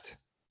last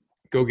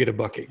go get a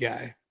bucket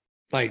guy.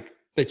 Like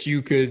that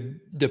you could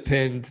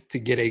depend to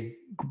get a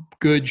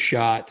good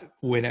shot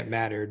when it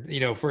mattered. You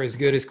know, for as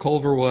good as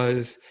Culver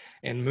was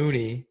and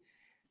Mooney,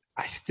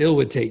 I still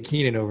would take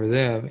Keenan over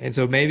them. And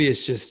so maybe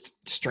it's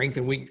just strength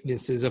and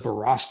weaknesses of a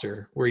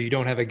roster where you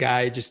don't have a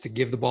guy just to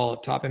give the ball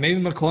up top. And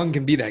maybe McClung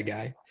can be that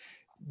guy.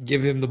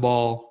 Give him the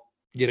ball,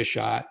 get a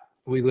shot.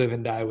 We live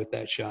and die with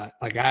that shot.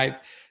 Like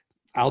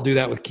I'll do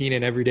that with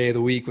Keenan every day of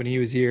the week when he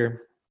was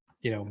here.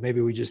 You know,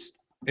 maybe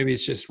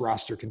it's just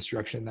roster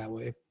construction that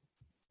way.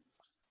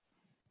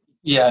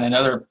 Yeah, and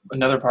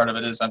another part of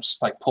it is I'm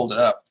just like pulled it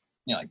up.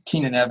 You know, like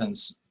Keenan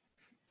Evans,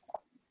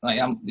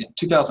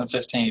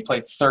 2015, he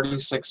played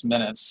 36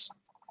 minutes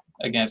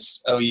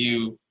against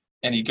OU,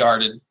 and he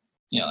guarded,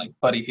 like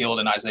Buddy Hield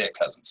and Isaiah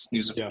Cousins. He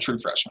was a true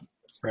freshman.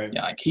 Right.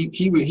 Yeah, like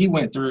he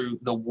went through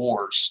the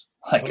wars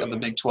of the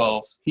Big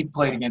 12. He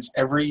played against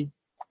every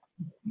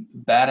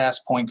badass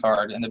point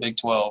guard in the Big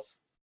 12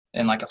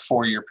 in like a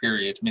 4-year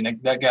period. I mean,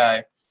 that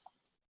guy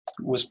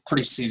was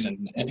pretty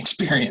seasoned and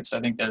experienced. I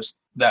think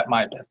that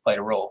might have played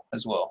a role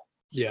as well.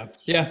 Yeah,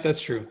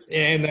 that's true.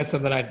 And that's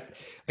something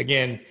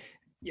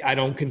I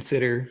don't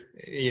consider,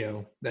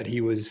 that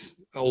he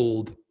was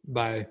old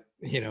by,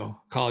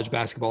 college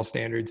basketball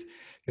standards.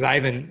 Because I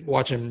even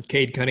watching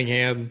Cade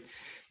Cunningham,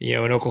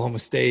 in Oklahoma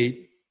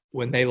State,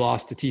 when they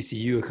lost to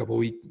TCU a couple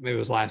weeks, maybe it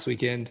was last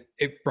weekend,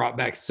 it brought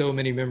back so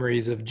many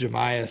memories of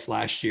Jemias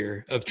last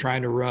year of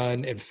trying to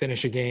run and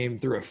finish a game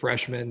through a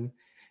freshman.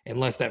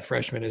 Unless that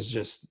freshman is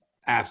just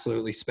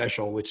absolutely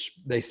special, which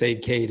they say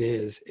Cade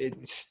is,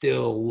 it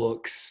still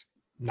looks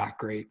not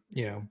great,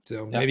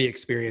 So maybe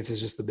experience is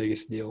just the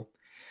biggest deal.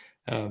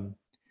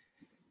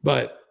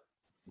 But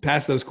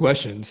past those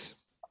questions,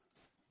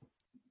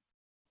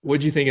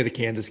 what'd you think of the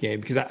Kansas game?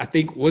 Because I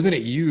think, wasn't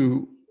it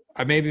you,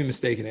 I may be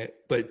mistaken it,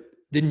 but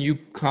didn't you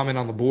comment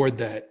on the board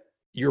that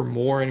you're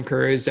more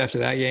encouraged after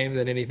that game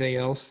than anything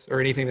else or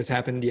anything that's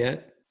happened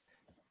yet?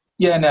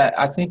 Yeah, and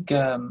I think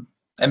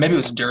and maybe it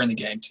was during the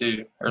game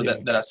too, or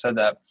that I said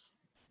that.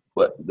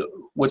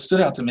 What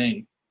stood out to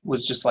me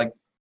was just like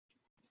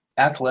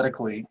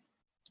athletically,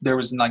 there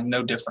was like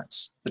no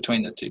difference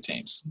between the two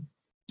teams.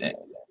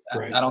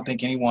 Right. I don't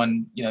think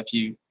anyone, if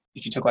you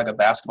took like a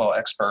basketball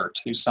expert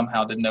who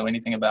somehow didn't know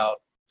anything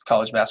about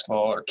college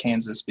basketball or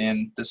Kansas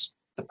being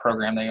the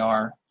program they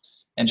are,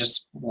 and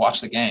just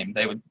watch the game,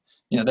 they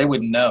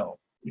would know.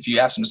 If you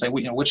asked them to say,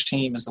 which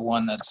team is the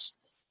one that's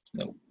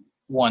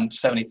won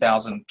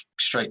 70,000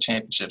 straight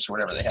championships or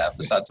whatever they have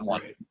besides the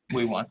one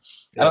we won.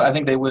 Yeah. I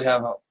think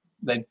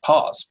they'd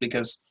pause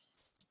because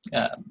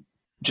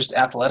just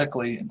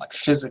athletically and like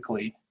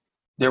physically,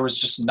 there was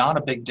just not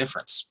a big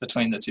difference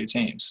between the two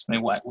teams. I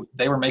mean,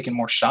 they were making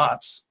more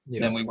shots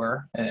than we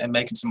were and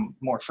making some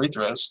more free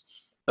throws.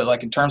 But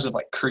like in terms of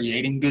like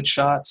creating good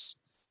shots,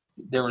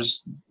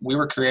 we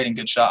were creating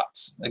good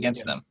shots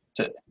against them.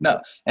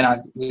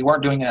 We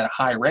weren't doing it at a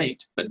high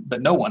rate,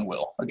 but no one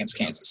will against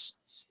Kansas.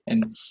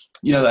 And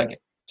like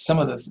some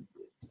of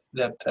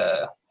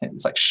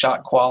it's like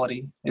shot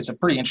quality. It's a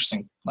pretty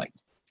interesting like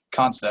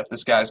concept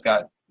this guy's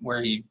got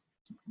where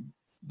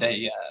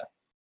they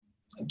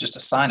just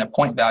assign a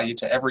point value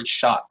to every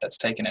shot that's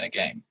taken in a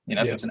game.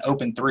 If it's an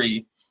open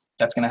three,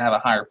 that's going to have a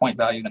higher point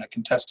value than a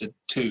contested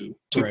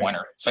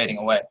two-pointer fading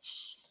away.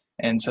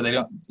 And so they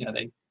don't,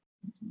 they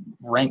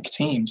rank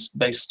teams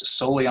based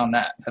solely on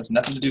that. It has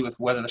nothing to do with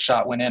whether the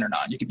shot went in or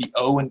not. You could be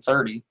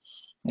 0-30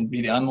 and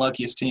be the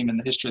unluckiest team in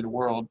the history of the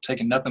world,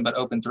 taking nothing but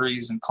open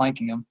threes and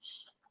clanking them,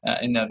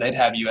 and they'd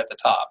have you at the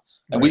top.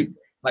 And we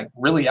like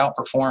really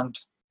outperformed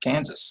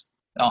Kansas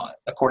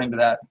according to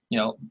that,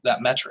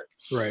 that metric.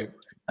 Right.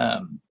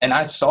 And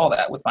I saw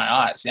that with my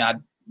eyes. I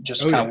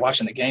just kind of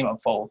watching the game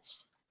unfold.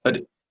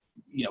 But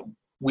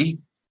we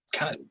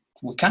kind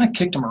of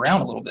kicked them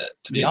around a little bit,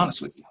 to be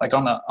honest with you. Like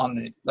on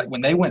the like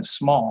when they went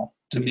small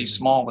to be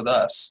small with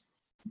us,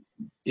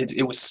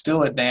 it was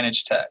still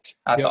advantage Tech,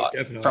 I thought,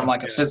 definitely. From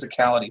like a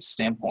physicality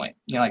standpoint.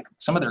 Like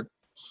some of their,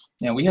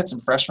 we had some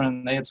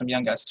freshmen, they had some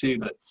young guys too,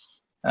 but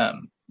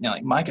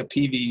like Micah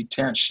Peavy,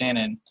 Terrence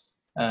Shannon,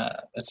 and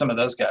some of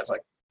those guys,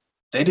 like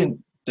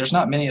there's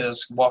not many of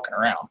those walking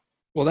around.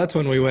 Well, that's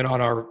when we went on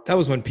that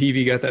was when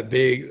Peavy got that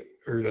big,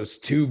 or those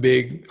two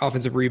big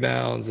offensive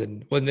rebounds.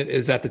 And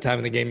is that the time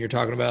in the game you're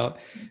talking about?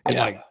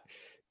 And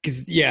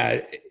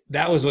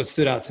that was what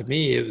stood out to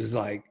me. It was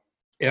like,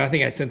 and I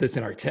think I sent this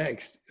in our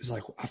text. It was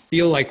like, I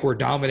feel like we're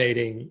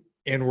dominating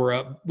and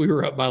we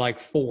were up by like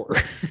 4,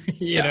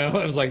 I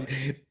was like,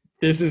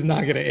 this is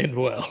not going to end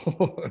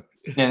well.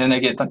 And then they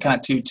get kind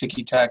of 2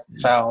 ticky-tack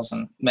fouls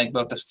and make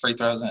both the free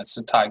throws, and it's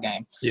a tie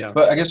game. Yeah.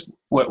 But I guess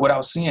what I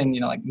was seeing,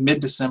 like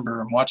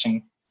mid-December, I'm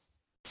watching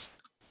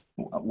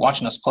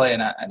us play,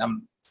 and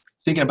I'm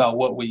thinking about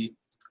what we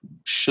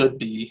should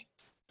be,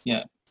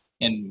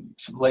 in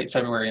late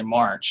February and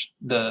March.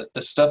 The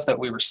stuff that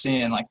we were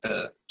seeing, like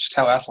just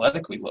how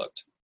athletic we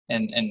looked,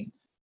 and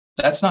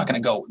that's not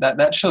going to go.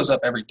 That shows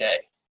up every day.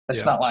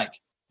 That's not like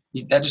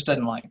that. Just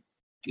doesn't like.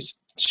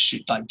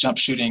 Shoot, like jump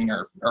shooting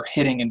or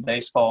hitting in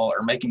baseball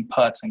or making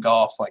putts in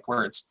golf, like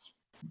where it's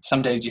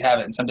some days you have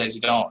it and some days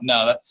you don't.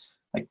 No,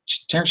 like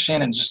Terrence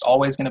Shannon's just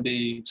always going to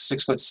be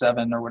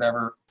 6'7" or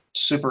whatever,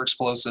 super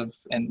explosive,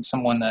 and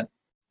someone that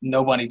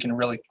nobody can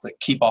really like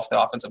keep off the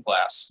offensive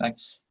glass. Like,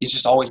 he's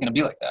just always going to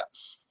be like that.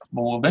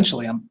 Well,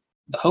 eventually,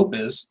 the hope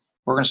is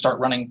we're going to start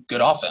running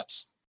good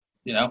offense.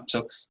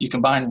 So you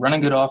combine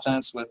running good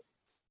offense with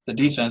the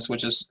defense,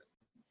 which is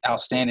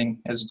outstanding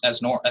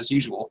as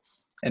usual,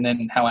 and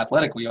then how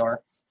athletic we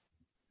are.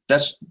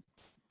 That's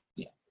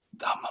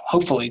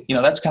hopefully,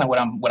 that's kind of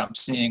what I'm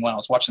seeing when I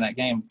was watching that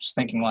game. Just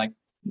thinking like,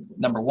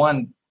 number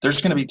one,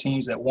 there's going to be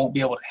teams that won't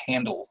be able to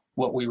handle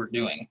what we were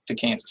doing to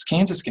Kansas.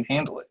 Kansas can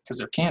handle it because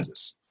they're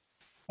Kansas,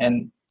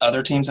 and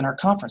other teams in our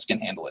conference can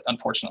handle it.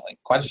 Unfortunately,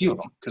 quite a few of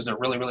them because they're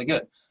really, really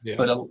good.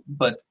 Yeah.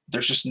 But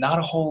there's just not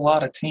a whole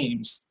lot of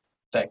teams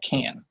that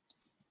can,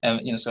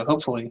 and so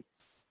hopefully,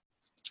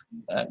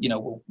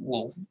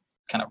 we'll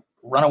kind of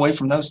run away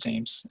from those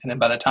teams, and then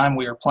by the time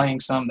we are playing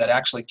some that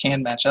actually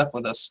can match up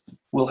with us,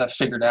 we'll have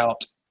figured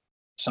out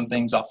some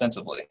things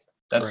offensively.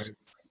 That's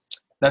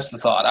the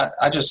thought.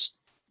 I just,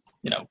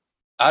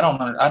 I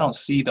don't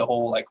see the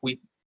whole like we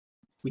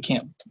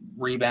can't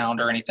rebound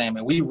or anything. I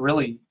mean, we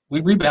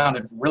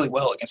rebounded really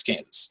well against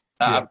Kansas.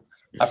 Yeah.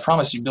 I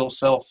promise you, Bill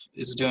Self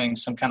is doing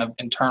some kind of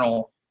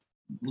internal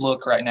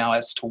look right now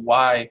as to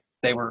why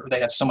they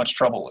had so much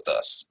trouble with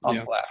us on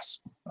the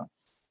glass.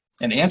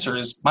 And the answer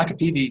is Micah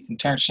Peavy and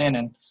Terrence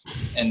Shannon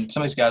and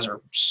some of these guys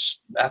are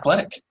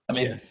athletic. I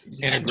mean, and it's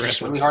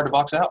just really hard to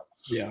box out.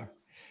 Yeah.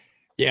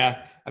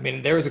 Yeah. I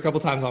mean, there was a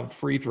couple times on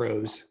free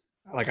throws,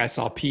 like I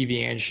saw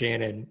Peavy and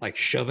Shannon like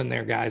shoving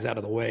their guys out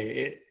of the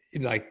way.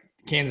 Like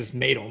Kansas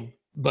made them,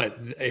 but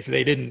if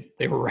they didn't,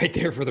 they were right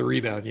there for the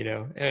rebound,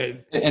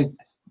 And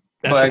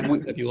but we're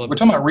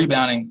talking about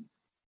rebounding.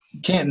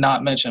 You can't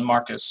not mention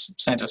Marcus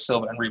Santos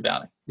Silva and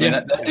rebounding. I mean,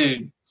 that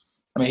dude,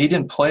 he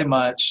didn't play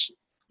much.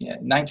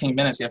 19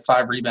 minutes, he had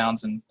 5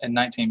 rebounds in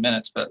 19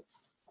 minutes, but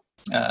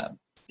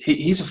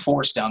he's a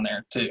force down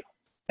there too.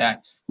 Yeah,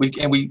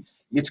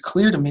 it's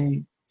clear to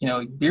me,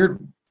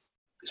 Beard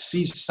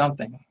sees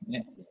something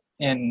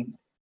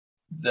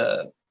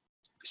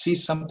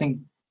sees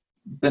something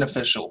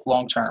beneficial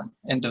long term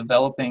in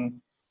developing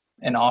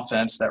an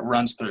offense that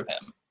runs through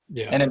him.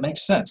 Yeah, and it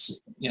makes sense.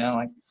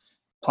 Like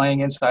playing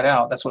inside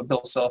out. That's what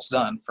Bill Self's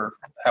done for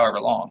however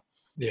long.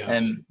 Yeah,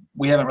 and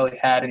we haven't really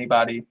had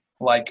anybody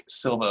like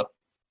Silva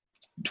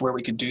to where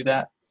we could do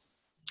that,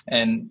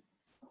 and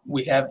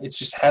it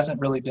just hasn't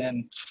really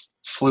been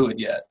fluid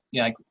yet.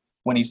 Like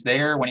when he's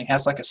there, when he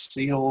has like a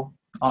seal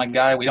on a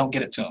guy, we don't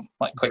get it to him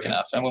like quick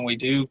enough, and when we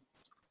do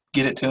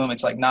get it to him,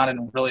 it's like not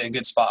in really a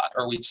good spot,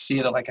 or we see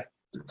it at like a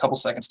couple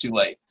seconds too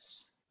late.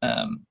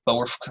 But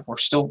we're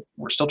still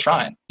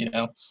trying,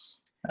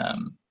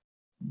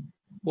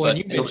 Well,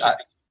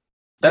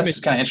 that's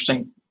kind of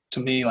interesting to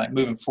me, like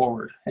moving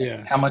forward.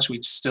 Yeah, how much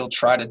we still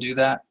try to do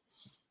that,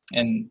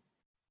 and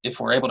if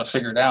we're able to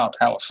figure it out,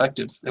 how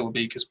effective it would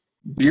be, because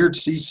Beard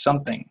sees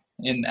something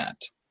in that.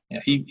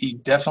 He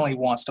definitely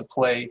wants to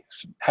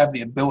have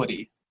the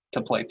ability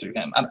to play through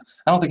him. I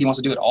don't think he wants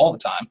to do it all the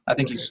time. I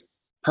think he's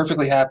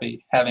perfectly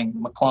happy having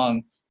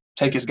McClung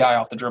take his guy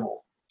off the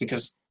dribble,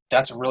 because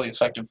that's a really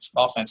effective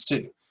offense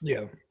too.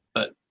 Yeah.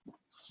 But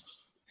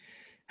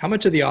how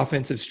much of the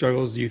offensive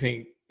struggles do you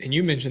think, and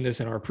you mentioned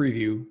this in our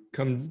preview,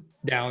 come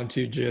down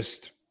to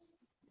just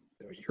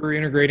you're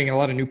integrating a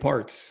lot of new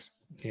parts?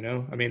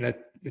 That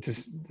it's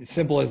as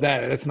simple as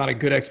that. That's not a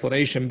good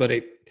explanation, but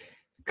it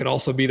could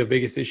also be the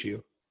biggest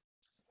issue.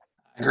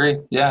 I agree.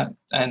 Yeah.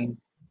 And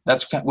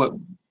that's kind of what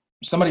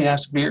somebody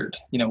asked Beard,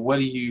 when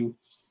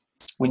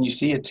you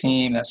see a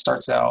team that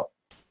starts out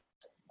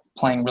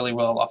playing really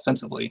well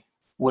offensively,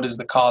 what is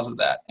the cause of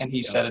that? And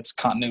he said it's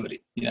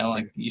continuity.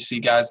 Like you see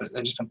guys that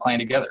have just been playing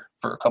together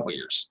for a couple of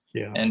years.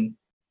 Yeah. And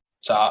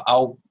so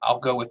I'll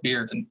go with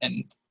Beard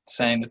and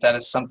saying that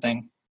is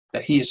something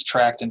that he has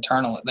tracked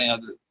internally,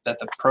 that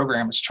the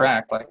program has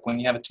tracked. Like when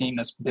you have a team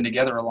that's been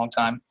together a long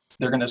time,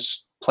 they're going to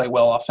play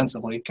well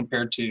offensively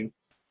compared to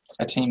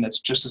a team that's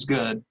just as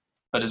good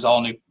but is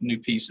all new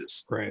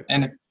pieces. Right.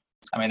 And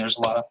there's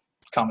a lot of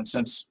common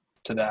sense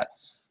to that.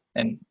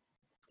 And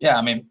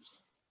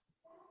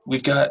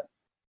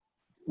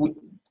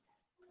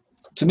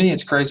to me,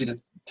 it's crazy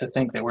to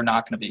think that we're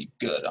not going to be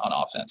good on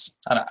offense.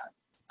 And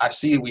I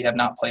see we have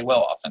not played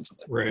well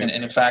offensively. Right. And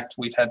in fact,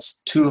 we've had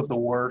 2 of the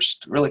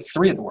worst, really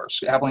 3 of the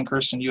worst, Abilene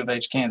Christian, U of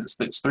H, Kansas.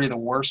 It's 3 of the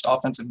worst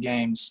offensive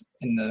games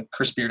in the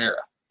Chris Beard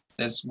era,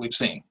 as we've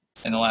seen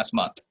in the last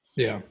month.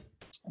 Yeah.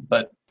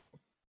 But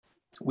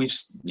we've,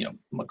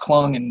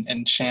 McClung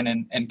and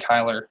Shannon and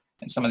Kyler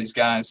and some of these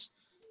guys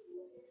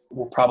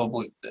will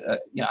probably, I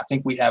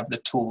think we have the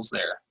tools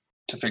there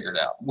to figure it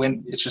out.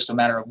 When it's just a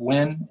matter of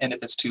when, and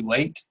if it's too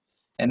late.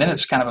 And then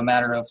it's kind of a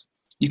matter of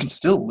you can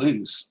still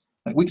lose.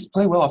 Like we can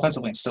play well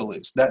offensively and still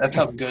lose. That's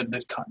how good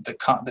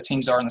the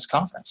teams are in this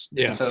conference.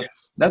 Yeah. And so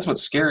that's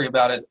what's scary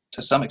about it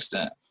to some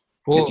extent.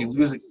 Well,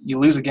 because you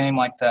lose a game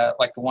like that,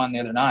 like the one the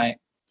other night,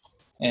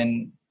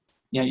 and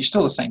you're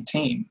still the same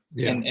team.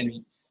 Yeah.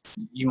 And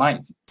you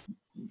might,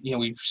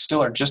 we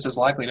still are just as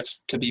likely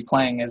to be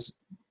playing as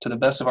to the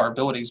best of our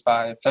abilities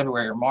by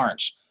February or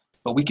March.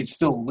 but we could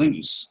still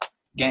lose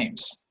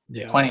games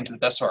playing to the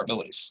best of our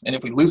abilities. And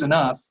if we lose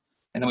enough,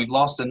 and then we've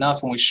lost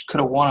enough when we could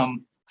have won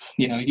them,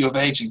 U of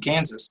H and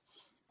Kansas,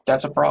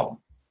 that's a problem.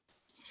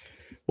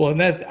 Well,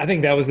 and I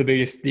think that was the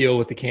biggest deal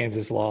with the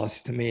Kansas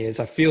loss to me is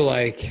I feel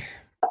like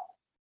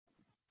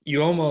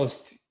you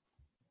almost –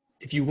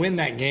 if you win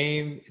that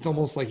game, it's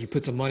almost like you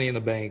put some money in the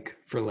bank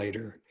for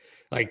later.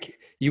 Like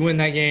you win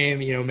that game,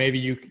 maybe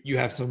you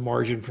have some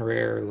margin for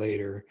error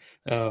later.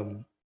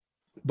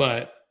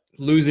 But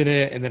losing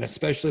it, and then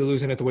especially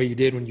losing it the way you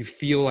did when you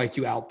feel like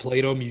you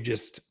outplayed them, you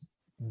just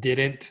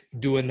didn't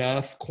do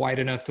quite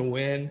enough to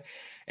win.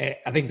 And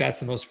I think that's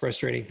the most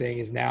frustrating thing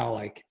is now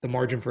like the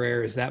margin for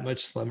error is that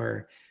much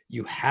slimmer.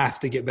 You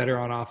have to get better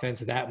on offense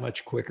that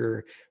much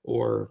quicker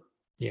or,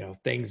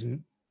 things –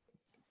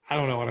 I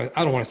don't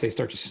want to say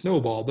start to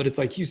snowball, but it's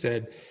like you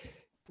said,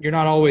 you're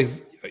not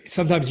always –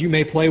 sometimes you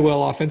may play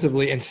well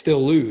offensively and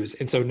still lose.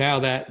 And so now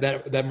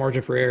that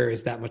margin for error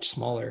is that much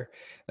smaller.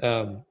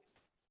 But,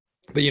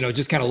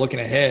 just kind of looking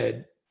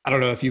ahead, I don't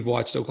know if you've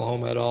watched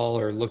Oklahoma at all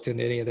or looked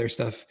into any of their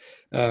stuff.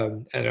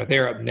 I know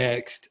they're up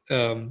next.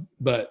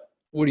 But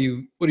what do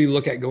you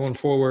look at going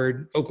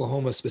forward,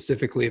 Oklahoma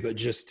specifically, but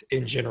just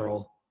in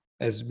general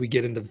as we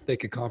get into the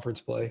thick of conference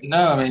play?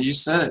 No, I mean, you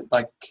said it,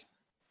 like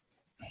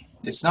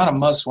it's not a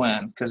must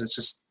win because it's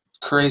just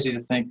crazy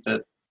to think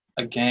that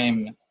a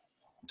game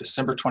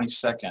December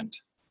 22nd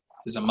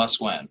is a must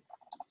win.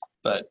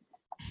 But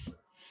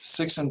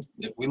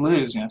if we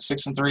lose,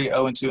 6-3,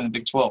 0-2 in the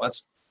Big 12,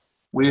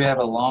 we've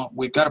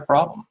got a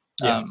problem.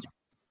 Yeah.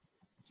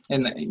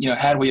 And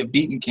had we have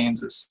beaten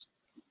Kansas,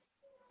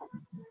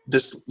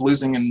 this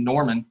losing in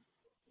Norman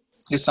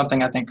is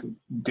something I think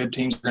good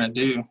teams are going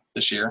to do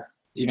this year.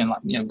 Even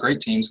great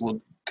teams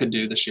could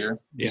do this year.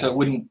 Yeah. So it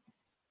wouldn't,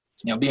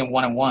 being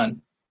 1-1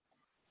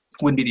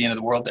 wouldn't be the end of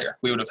the world there.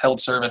 We would have held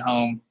serve at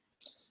home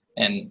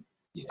and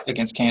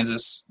against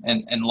Kansas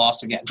and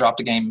lost again, dropped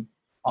a game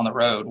on the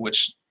road,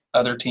 which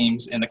other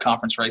teams in the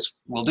conference race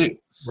will do.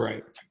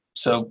 Right.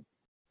 So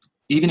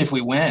even if we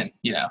win,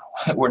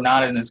 we're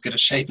not in as good a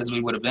shape as we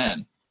would have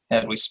been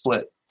had we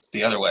split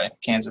the other way,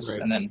 Kansas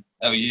and then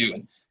OU.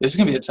 And this is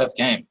going to be a tough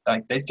game.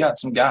 Like they've got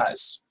some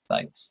guys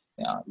like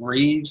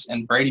Reeves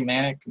and Brady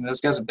Manick, and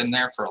those guys have been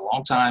there for a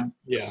long time.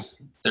 Yeah.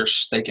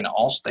 They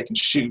can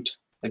shoot.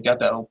 They've got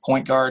that little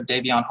point guard,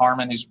 Davion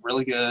Harmon, who's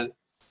really good.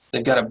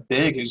 They've got a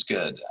big who's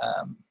good.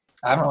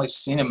 I haven't really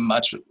seen him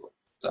much.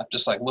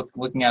 Just like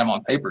looking at him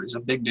on paper, he's a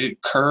big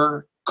dude.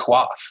 Kur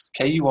Kuath,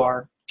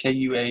 Kuath.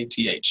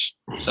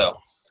 So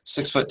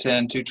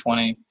 6'10",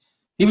 220.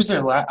 He was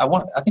there. I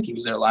think he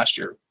was there last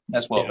year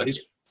as well. Yeah.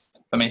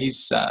 But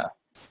he's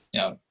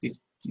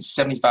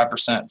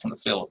 75% from the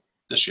field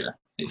this year.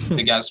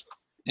 The guy's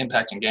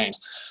impacting games.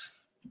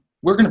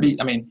 We're going to be.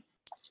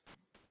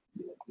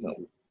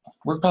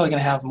 We're probably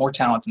going to have more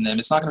talent than them.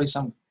 It's not going to be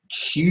some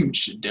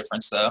huge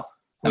difference, though.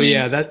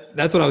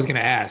 That's what I was going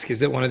to ask.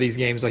 Is it one of these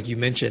games like you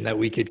mentioned that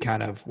we could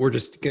we're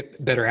just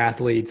get better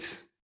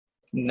athletes?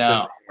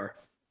 No.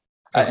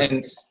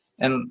 And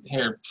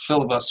here,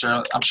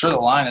 filibuster. I'm sure the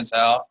line is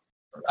out.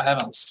 I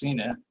haven't seen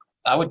it.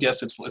 I would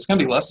guess it's going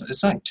to be less.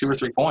 It's like 2 or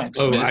 3 points.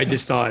 Oh, I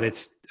just saw it.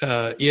 It's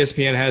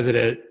ESPN has it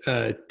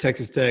at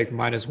Texas Tech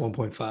minus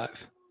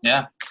 1.5.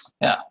 Yeah.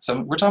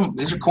 So we're talking.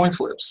 These are coin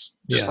flips.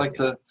 Just like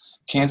the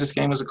Kansas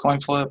game was a coin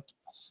flip.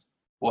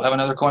 We'll have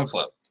another coin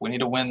flip. We need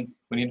to win.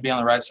 We need to be on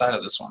the right side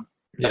of this one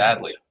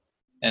badly.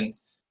 And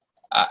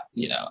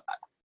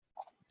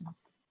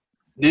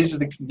these are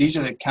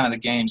the kind of the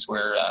games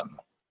where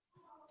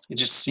it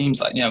just seems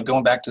like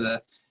going back to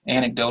the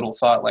anecdotal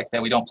thought like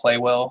that we don't play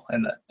well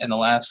in the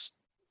last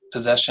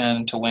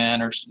possession to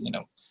win, or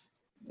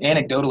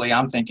anecdotally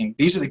I'm thinking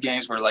these are the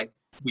games where like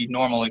we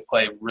normally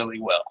play really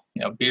well.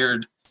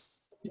 Beard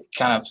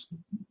kind of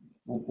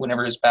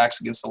whenever his back's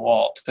against the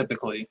wall,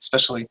 typically,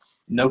 especially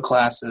no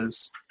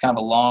classes, kind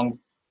of a long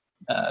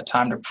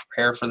time to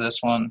prepare for this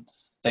one.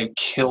 They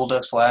killed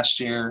us last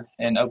year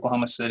in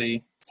Oklahoma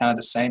City, kind of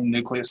the same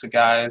nucleus of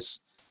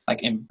guys,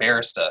 like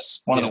embarrassed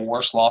us. One of the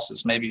worst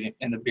losses maybe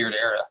in the Beard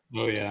era.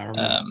 Oh, yeah. I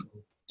remember.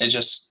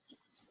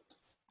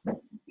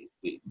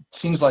 It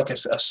seems like a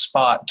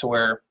spot to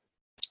where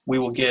we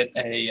will get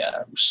a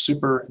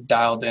super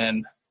dialed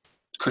in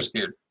Chris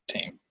Beard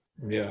team.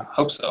 Yeah. I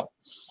hope so.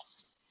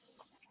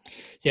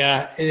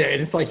 Yeah,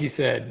 and it's like you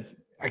said.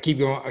 I keep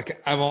going.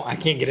 I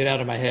can't get it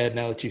out of my head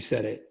now that you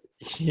said it.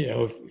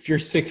 If you're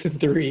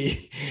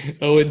 6-3,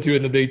 0-2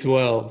 in the Big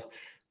 12,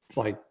 it's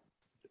like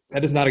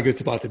that is not a good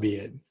spot to be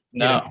in.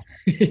 No,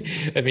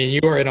 I mean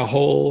you are in a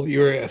hole.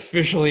 You are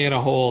officially in a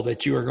hole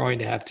that you are going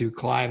to have to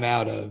climb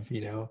out of.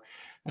 Kind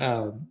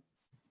of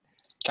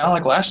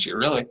like last year,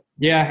 really.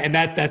 Yeah, and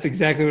that's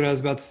exactly what I was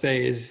about to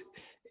say. Is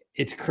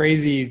it's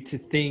crazy to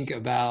think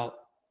about.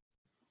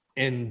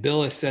 And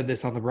Bill has said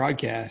this on the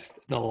broadcast,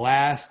 the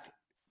last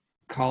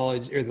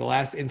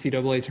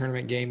NCAA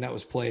tournament game that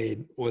was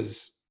played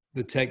was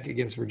the Tech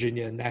against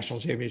Virginia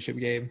national championship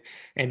game.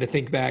 And to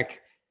think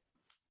back,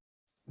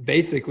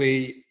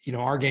 basically,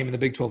 our game in the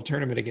Big 12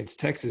 tournament against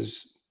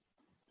Texas,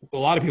 a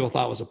lot of people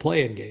thought was a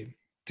play-in game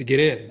to get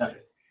in.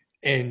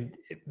 And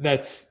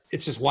it's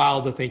just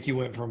wild to think you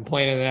went from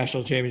playing in the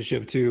national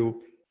championship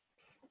to,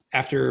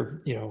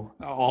 after,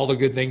 all the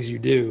good things you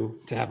do,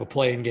 to have a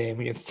play-in game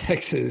against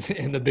Texas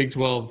in the Big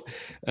 12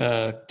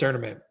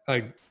 tournament.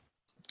 Like,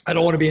 I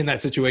don't want to be in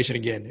that situation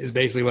again, is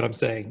basically what I'm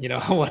saying.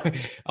 I want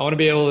to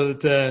be able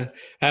to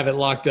have it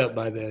locked up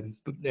by then.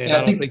 And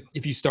I don't think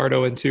if you start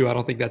 0-2, I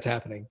don't think that's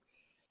happening.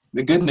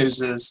 The good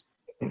news is,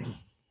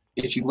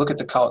 if you look at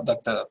the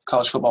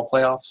college football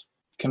playoff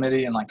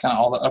committee and kind of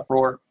all the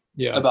uproar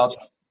about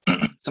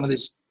some of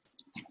these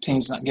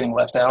teams not getting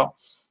left out,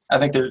 I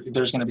think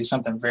there's going to be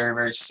something very,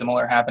 very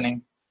similar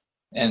happening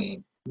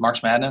in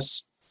March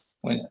Madness,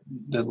 when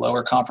the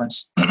lower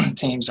conference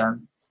teams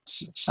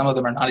some of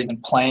them are not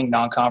even playing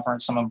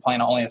non-conference. Some of them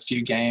playing only a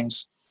few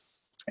games,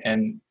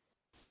 and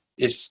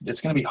it's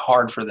going to be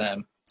hard for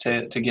them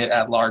to get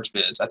at-large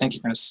bids. I think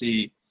you're going to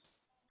see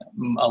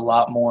a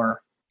lot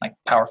more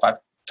Power 5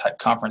 type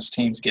conference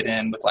teams get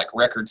in with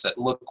records that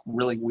look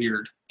really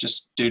weird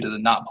just due to the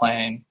not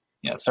playing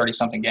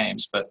 30-something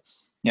games. But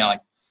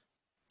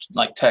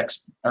like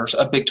Tex or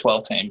a Big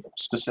 12 team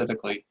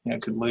specifically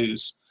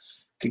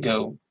could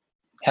go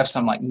have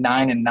some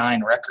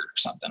 9-9 record or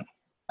something.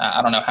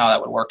 I don't know how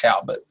that would work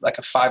out, but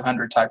a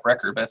 500 type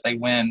record. But if they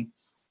win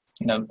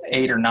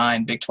 8 or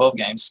 9 Big 12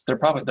 games,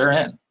 they're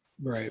in.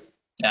 Right.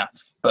 Yeah.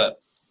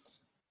 But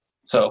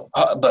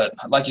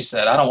like you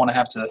said, I don't want to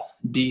have to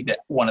be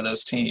one of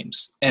those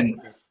teams.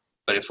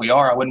 But if we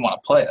are, I wouldn't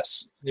want to play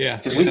us. Yeah.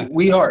 Because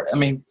we are. I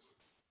mean,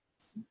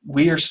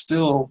 we are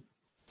still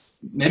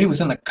maybe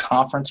within the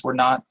conference. We're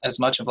not as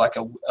much of a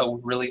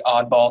really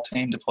oddball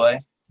team to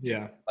play.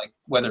 Yeah.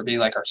 Whether it be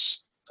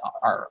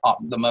our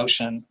the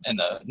motion and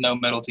the no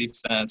middle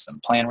defense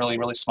and playing really,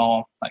 really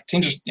small.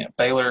 Teams,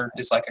 Baylor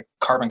is a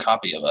carbon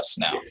copy of us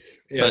now.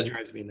 Yeah, it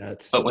drives me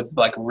nuts. But with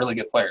really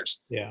good players.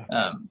 Yeah.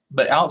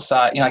 But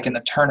outside, in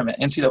the tournament,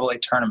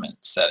 NCAA tournament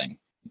setting,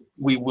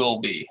 we will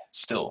be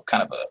still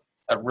kind of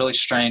a really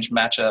strange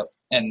matchup.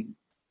 And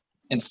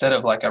instead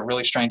of a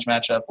really strange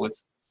matchup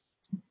with,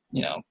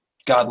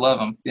 God love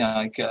them,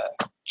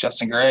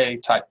 Justin Gray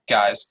type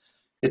guys,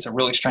 it's a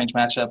really strange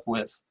matchup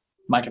with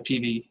Micah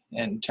Peavy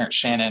and Terrence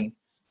Shannon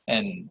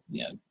and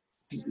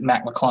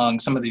Mac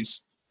McClung, some of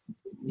these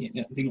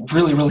the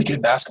really, really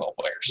good basketball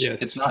players.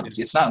 Yes. It's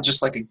not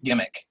just a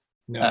gimmick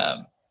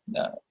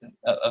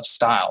of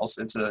styles.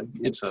 It's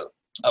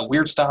a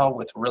weird style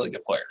with really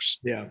good players.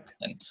 Yeah.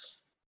 And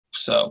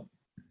so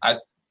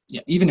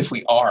even if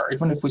we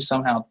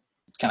somehow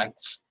kind of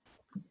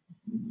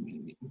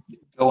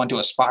go into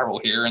a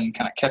spiral here and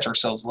kind of catch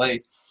ourselves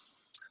late,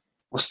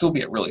 we'll still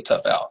be a really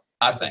tough out,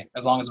 I think,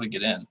 as long as we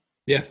get in.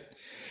 Yeah.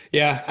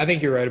 Yeah, I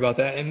think you're right about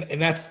that.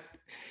 And that's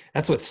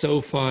what's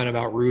so fun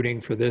about rooting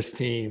for this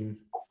team.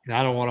 And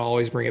I don't want to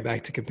always bring it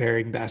back to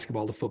comparing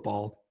basketball to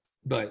football,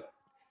 but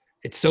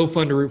it's so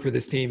fun to root for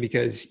this team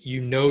because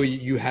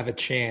you have a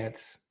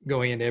chance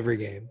going into every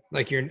game.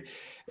 Like you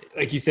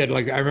said,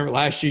 I remember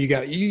last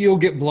year you'll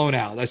get blown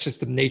out. That's just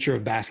the nature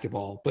of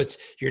basketball. But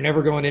you're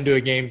never going into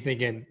a game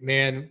thinking,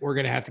 man, we're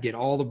going to have to get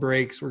all the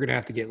breaks. We're going to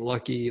have to get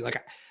lucky.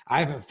 I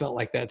haven't felt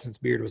like that since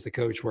Beard was the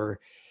coach, where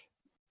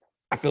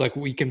I feel like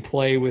we can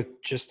play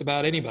with just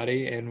about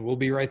anybody and we'll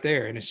be right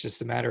there. And it's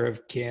just a matter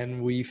of,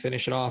 can we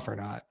finish it off or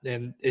not?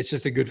 And it's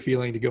just a good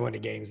feeling to go into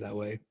games that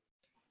way.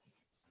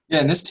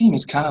 Yeah, and this team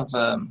is kind of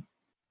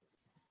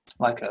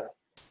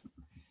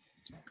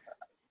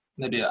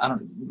maybe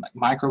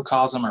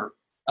microcosm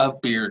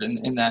of Beard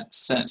in that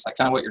sense.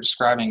 Kind of what you're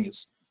describing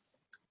is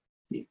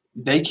I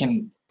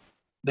think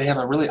they have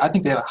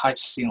a high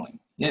ceiling,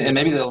 and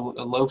maybe a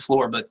low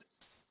floor, but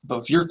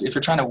if you're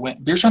trying to win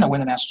the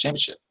national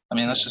championship, I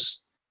mean, that's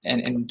just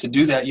and to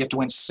do that, you have to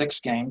win 6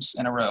 games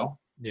in a row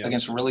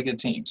against really good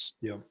teams.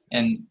 Yeah.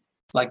 And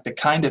the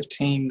kind of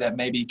team that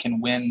maybe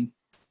can win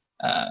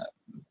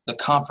the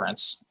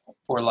conference,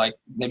 or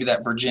maybe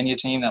that Virginia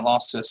team that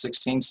lost to a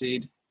 16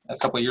 seed a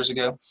couple of years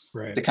ago,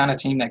 right. The kind of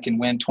team that can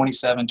win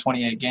 27,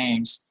 28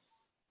 games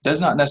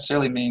does not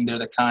necessarily mean they're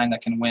the kind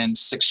that can win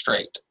 6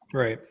 straight.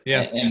 Right.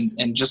 Yeah.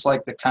 And just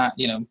like the kind,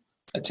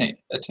 a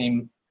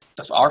team,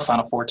 our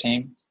Final Four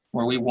team,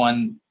 where we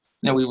won,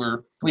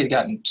 we had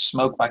gotten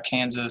smoked by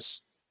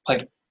Kansas,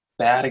 played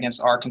bad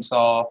against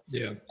Arkansas,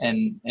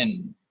 and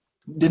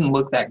didn't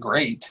look that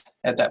great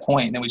at that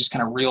point. And then we just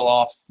kind of reel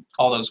off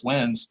all those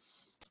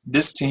wins.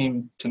 This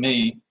team, to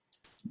me,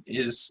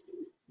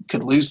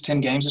 could lose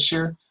 10 games this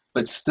year,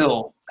 but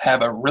still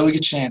have a really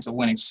good chance of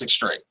winning 6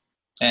 straight.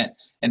 And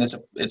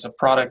it's a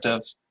product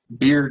of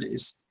Beard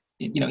is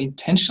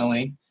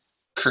intentionally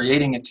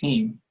creating a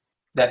team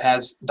that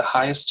has the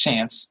highest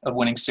chance of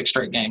winning 6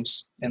 straight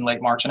games in late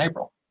March and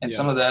April. And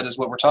some of that is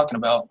what we're talking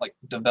about,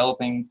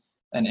 developing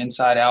an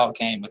inside-out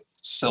game with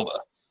Silva,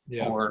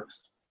 or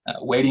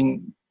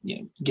waiting,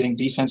 getting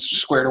defense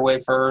squared away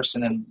first,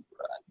 and then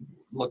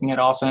looking at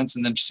offense,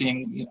 and then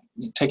seeing,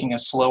 taking a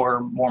slower,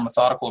 more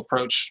methodical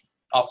approach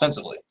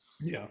offensively.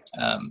 Yeah.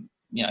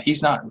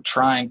 He's not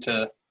trying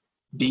to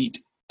beat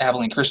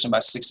Abilene Christian by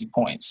 60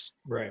 points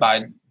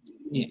by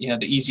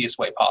the easiest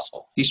way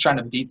possible. He's trying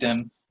to beat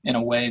them in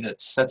a way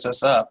that sets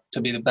us up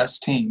to be the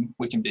best team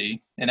we can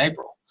be in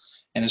April.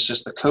 And it's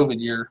just the COVID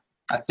year,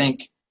 I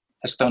think,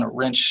 has thrown a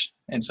wrench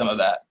in some of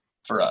that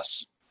for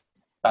us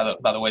by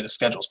the way the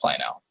schedule's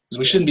playing out. Because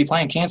we shouldn't be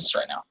playing Kansas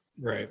right now.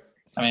 Right.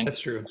 I mean,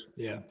 that's true.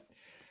 Yeah.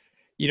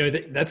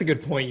 That's a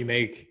good point you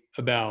make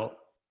about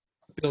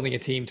building a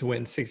team to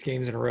win 6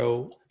 games in a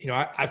row.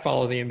 I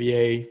follow the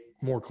NBA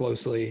more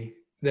closely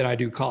than I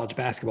do college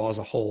basketball as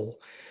a whole,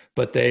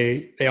 but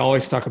they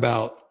always talk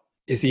about,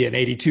 is he an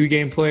 82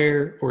 game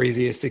player or is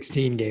he a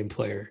 16 game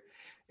player?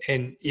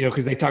 And,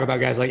 because they talk about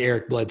guys like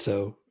Eric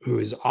Bledsoe, who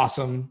is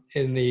awesome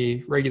in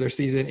the regular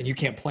season, and you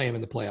can't play him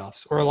in the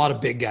playoffs. Or a lot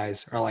of big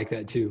guys are like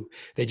that too.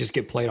 They just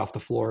get played off the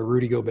floor.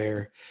 Rudy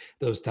Gobert,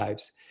 those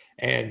types.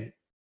 And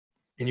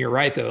you're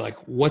right, though. Like,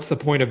 what's the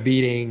point of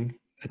beating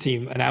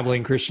an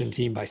Abilene Christian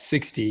team by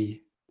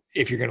 60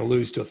 if you're going to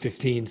lose to a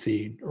 15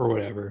 seed or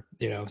whatever,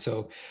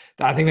 So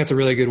I think that's a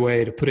really good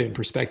way to put it in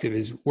perspective.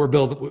 Is we're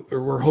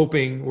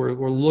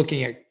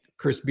looking at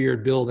Chris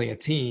Beard building a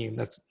team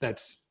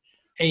that's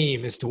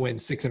aim is to win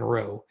 6 in a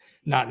row,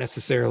 not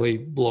necessarily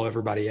blow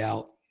everybody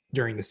out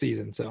during the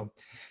season. So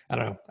I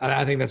don't know.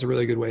 I think that's a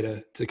really good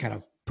way to kind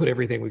of put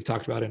everything we've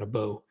talked about in a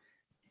bow.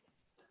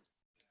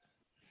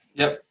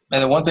 Yep.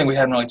 And the one thing we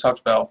hadn't really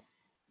talked about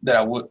that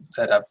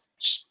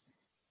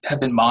I've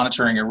been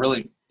monitoring, and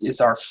really is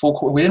our full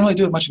court. We didn't really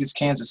do it much against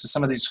Kansas. Is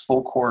some of these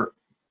full court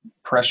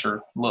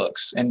pressure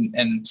looks,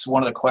 and so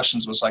one of the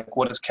questions was like,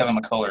 what does Kevin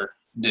McCullough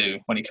do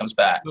when he comes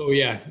back? Oh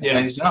yeah. And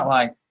he's not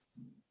like,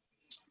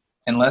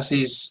 unless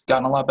he's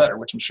gotten a lot better,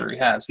 which I'm sure he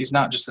has. He's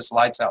not just this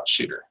lights out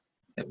shooter,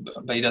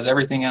 but he does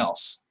everything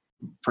else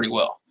pretty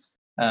well.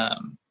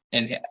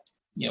 And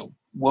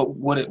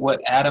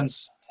what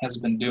Adams has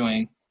been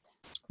doing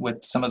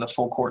with some of the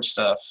full court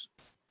stuff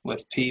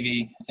with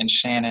Peavy and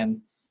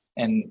Shannon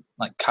and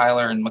like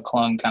Kyler and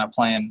McClung kind of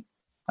playing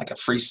like a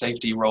free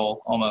safety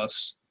role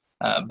almost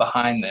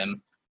behind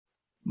them.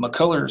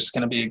 McCullough is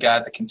going to be a guy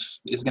that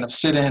is going to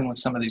fit in with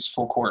some of these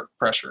full court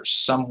pressures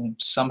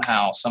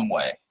somehow, some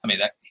way. I mean,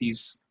 that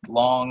he's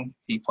long,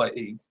 he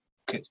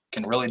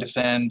can really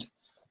defend,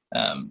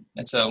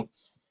 and so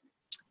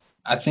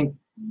I think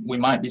we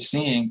might be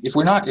seeing,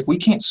 if we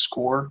can't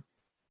score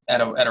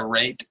at a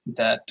rate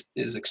that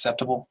is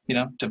acceptable,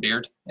 to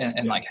Beard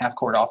and like half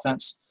court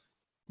offense,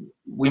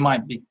 we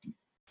might be.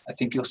 I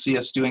think you'll see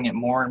us doing it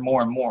more and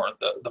more and more,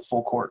 the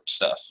full court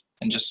stuff,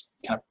 and just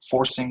kind of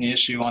forcing the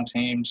issue on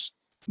teams,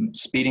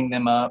 speeding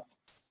them up,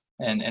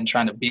 and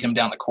trying to beat them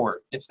down the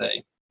court if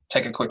they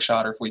take a quick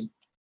shot or if we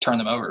turn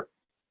them over.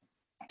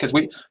 Because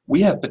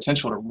we have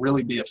potential to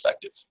really be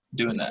effective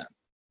doing that.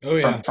 Oh,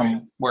 yeah.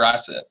 From where I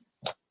sit.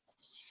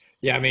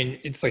 Yeah, I mean,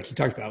 it's like you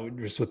talked about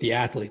just with the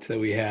athletes that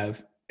we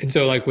have. And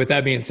so, like, with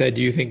that being said,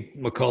 do you think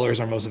McCullough is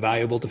our most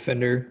valuable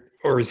defender?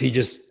 Or is he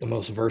just the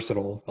most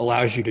versatile,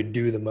 allows you to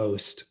do the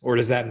most? Or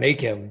does that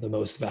make him the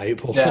most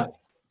valuable? Yeah.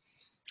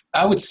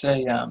 I would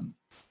say,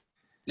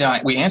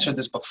 we answered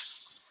this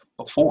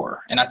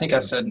before, and I think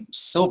I said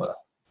Silva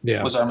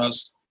was our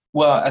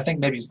I think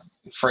maybe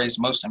phrased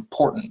most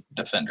important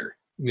defender.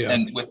 Yeah.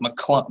 And with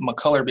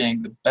McCullough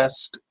being the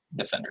best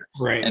defender.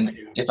 Right. And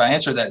if I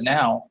answer that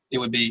now, it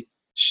would be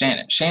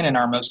Shannon. Shannon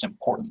are most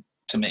important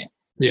to me.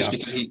 Yeah. Just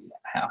because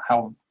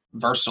how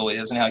versatile he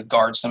is and how he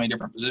guards so many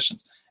different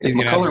positions. If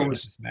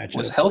McCullough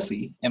was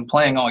healthy and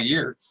playing all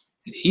year,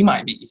 he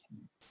might be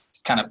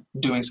kind of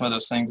doing some of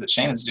those things that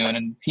Shannon's doing,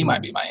 and he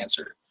might be my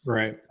answer.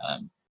 Right.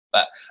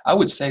 But I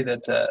would say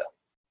that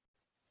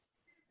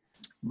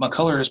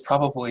McCullough is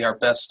probably our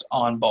best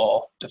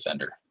on-ball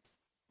defender,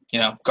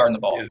 guarding the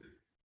ball. Yeah.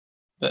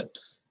 But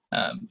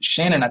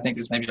Shannon, I think,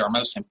 is maybe our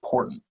most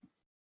important,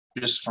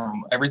 just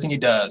from everything he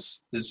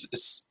does.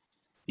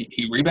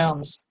 He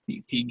rebounds,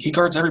 he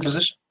guards every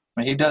position.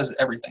 I mean, he does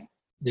everything.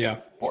 Yeah,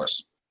 for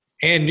us.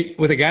 And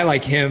with a guy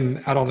like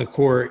him out on the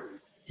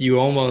court, you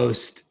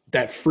almost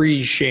that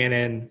frees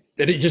Shannon.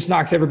 That it just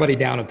knocks everybody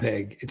down a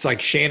peg. It's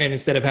like Shannon,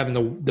 instead of having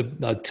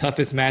the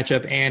toughest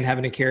matchup and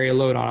having to carry a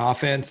load on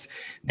offense,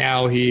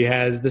 now he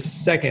has the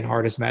second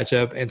hardest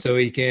matchup, and so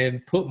he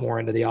can put more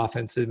into the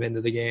offensive end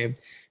of the game,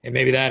 and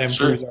maybe that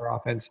improves our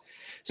offense.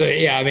 So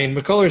yeah, I mean,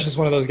 McCullough is just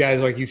one of those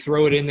guys. Like, you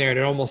throw it in there, and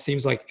it almost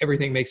seems like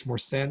everything makes more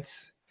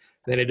sense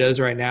than it does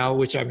right now,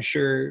 which I'm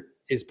sure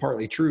is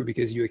partly true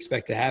because you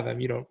expect to have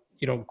him. You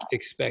don't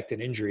expect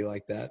an injury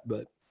like that,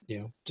 but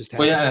just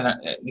have him.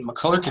 And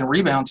McCullough can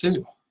rebound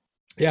too.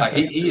 Yeah,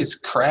 he is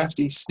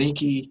crafty,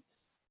 sneaky.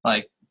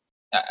 Like,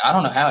 I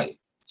don't know how.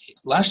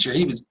 Last year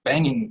he was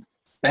banging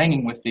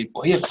with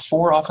people. He had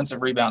 4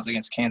 offensive rebounds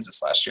against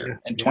Kansas last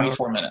year in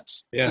 24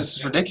 minutes. Yeah. This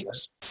is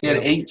ridiculous. He had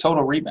 8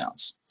 total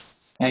rebounds.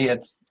 And he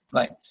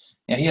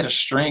had a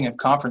string of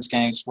conference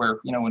games where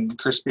when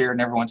Chris Beard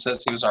and everyone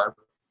says he was our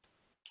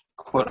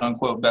quote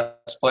unquote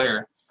best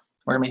player,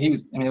 where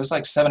it was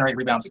like 7 or 8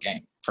 rebounds a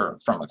game from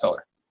McCullough,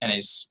 and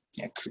he's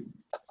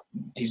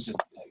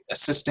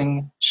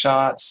assisting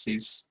shots,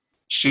 he's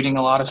shooting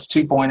a lot of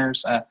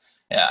 2-pointers.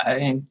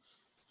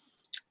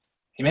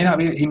 He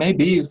may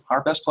be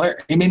our best player.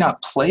 He may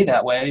not play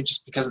that way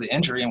just because of the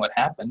injury and what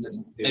happened,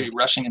 and maybe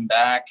rushing him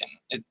back,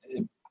 and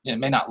it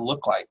may not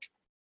look like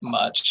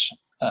much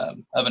of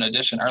an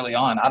addition early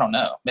on. I don't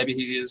know. Maybe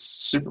he is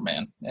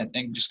Superman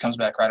and just comes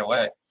back right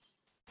away.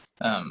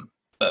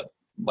 But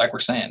like we're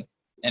saying,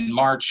 in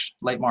March,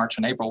 late March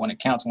and April, when it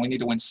counts, and we need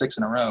to win 6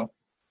 in a row,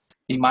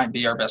 he might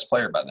be our best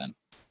player by then.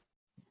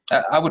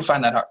 I would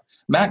find that hard.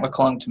 Mac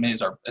McClung to me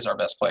is our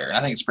best player, and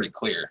I think it's pretty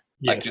clear.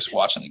 Yes. Like just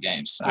watching the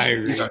games. I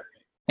agree.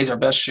 He's our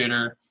best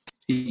shooter.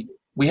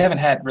 We haven't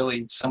had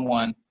really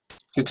someone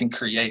who can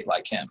create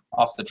like him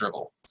off the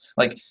dribble.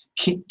 Like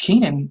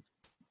Keenan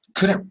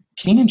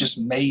just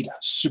made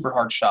super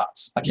hard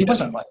shots. Like he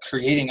wasn't like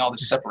creating all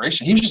this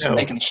separation. He was just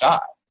making the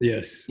shot.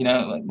 Yes. You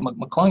know, like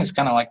McClung is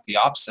kind of like the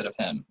opposite of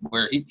him,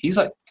 where he's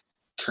like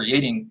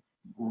creating.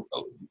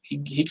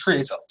 He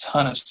creates a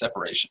ton of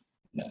separation,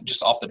 you know,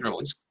 just off the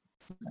dribble.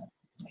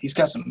 He's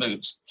got some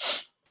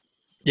moves.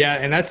 Yeah,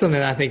 and that's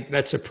something I think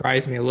that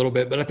surprised me a little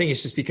bit, but I think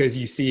it's just because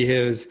you see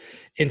his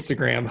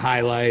Instagram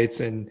highlights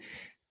and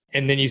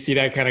then you see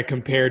that kind of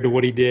compared to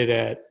what he did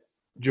at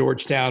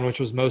Georgetown, which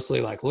was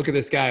mostly like, look at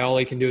this guy, all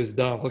he can do is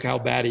dunk. Look how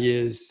bad he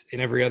is in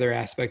every other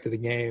aspect of the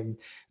game.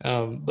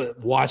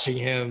 But watching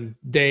him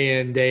day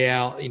in, day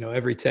out, you know,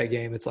 every Tech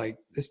game, it's like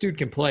this dude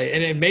can play.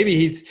 And maybe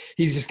he's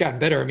just gotten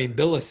better. I mean,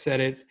 Billis said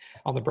it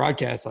on the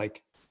broadcast,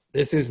 like,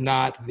 this is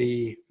not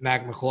the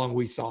Mac McClung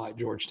we saw at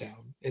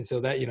Georgetown. And so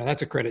that, you know,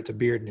 that's a credit to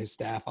Beard and his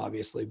staff,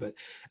 obviously. But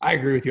I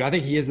agree with you. I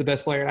think he is the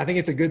best player. And I think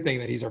it's a good thing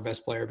that he's our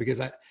best player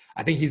because I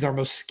think he's our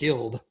most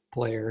skilled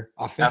player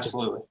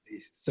offensively. Absolutely. At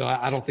least. So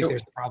I don't think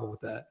there's a problem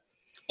with that.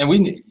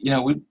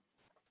 And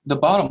the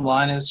bottom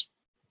line is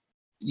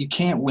you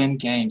can't win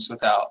games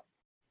without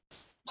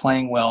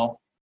playing well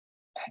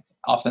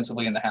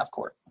offensively in the half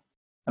court.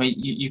 I mean,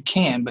 you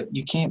can, but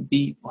you can't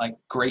beat like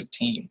great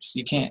teams.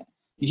 You can't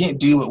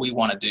do what we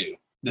want to do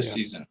this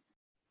season.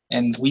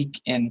 And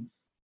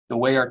the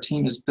way our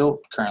team is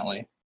built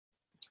currently,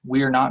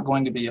 we are not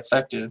going to be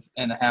effective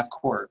in the half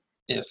court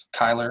if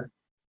Kyler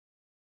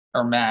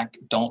or Mac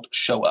don't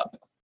show up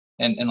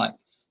and like,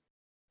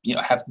 you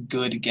know, have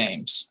good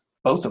games,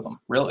 both of them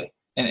really.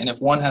 And if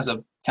one has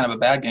a kind of a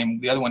bad game,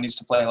 the other one needs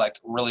to play like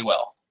really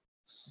well.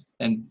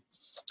 And,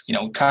 you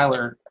know,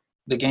 Kyler,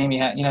 the game he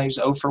had, you know, he was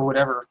 0 for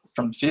whatever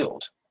from the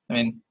field. I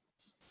mean,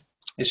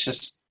 it's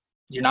just,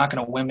 you're not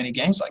going to win many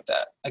games like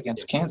that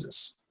against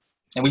Kansas.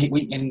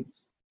 And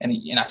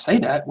and I say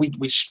that we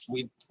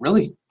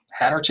really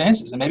had our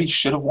chances and maybe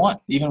should have won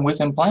even with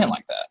him playing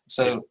like that.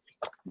 So,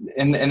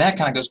 and that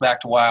kind of goes back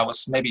to why I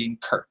was maybe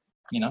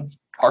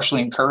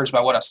partially encouraged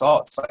by what I saw.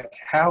 It's like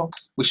how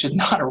we should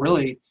not have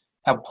really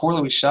how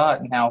poorly we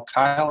shot and how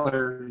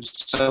Kyler is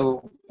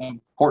so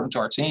important to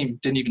our team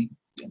didn't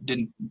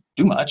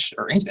do much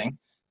or anything.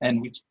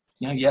 And we,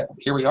 you know, yet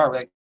here we are,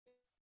 like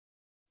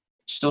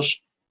still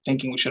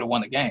thinking we should have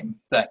won the game.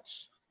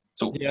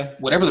 So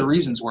whatever the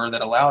reasons were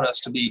that allowed us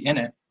to be in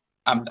it,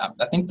 I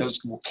think those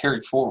will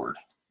carry forward.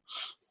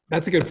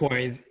 That's a good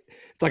point. It's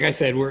like I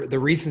said, we're the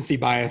recency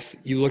bias.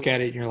 You look at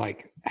it and you're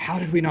like, how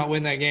did we not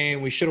win that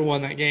game? We should have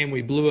won that game.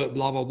 We blew it,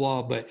 blah, blah,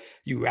 blah. But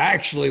you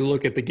actually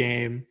look at the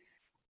game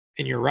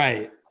and you're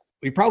right.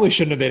 We probably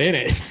shouldn't have been in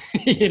it,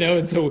 you know,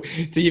 and so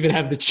to even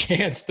have the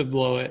chance to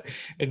blow it.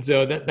 And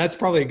so that's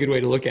probably a good way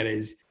to look at it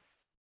is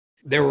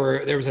there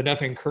was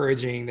enough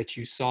encouraging that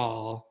you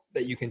saw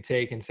that you can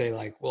take and say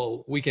like,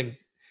 well, we can,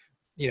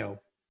 you know,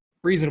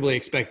 reasonably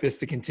expect this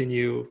to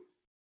continue.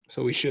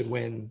 So we should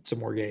win some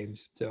more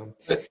games. So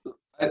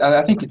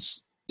I think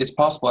it's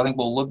possible. I think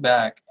we'll look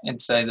back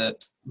and say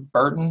that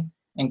Burton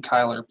and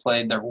Kyler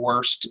played their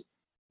worst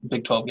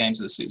Big 12 games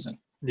of the season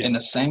in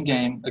the same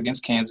game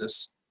against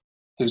Kansas,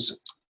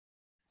 who's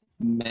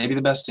maybe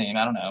the best team.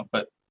 I don't know,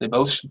 but they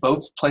both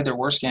played their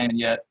worst game, and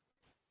yet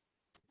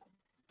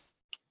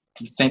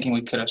thinking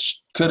we could have,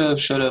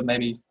 should have,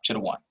 maybe should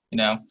have won. You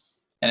know,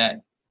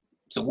 and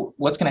so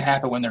what's going to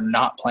happen when they're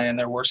not playing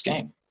their worst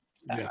game?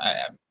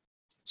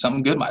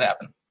 Something good might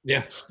happen.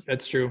 Yeah,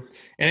 that's true.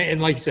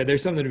 And like you said,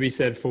 there's something to be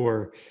said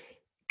for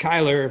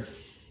Kyler.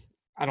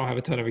 I don't have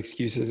a ton of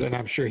excuses, and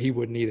I'm sure he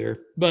wouldn't either.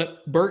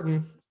 But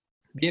Burton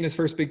being his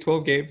first Big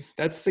 12 game,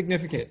 that's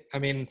significant. I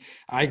mean,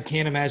 I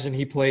can't imagine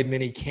he played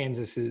many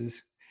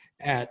Kansases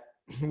at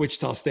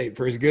Wichita State.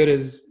 For as good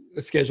as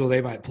a schedule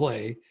they might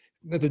play,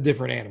 that's a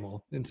different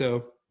animal. And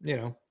so, you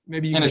know,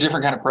 maybe you and a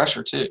different kind of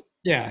pressure too.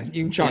 Yeah,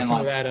 you can chalk some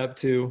of that up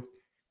to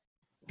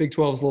Big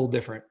 12 is a little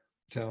different.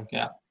 So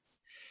yeah.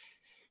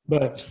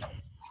 But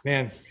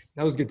man,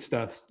 that was good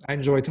stuff. I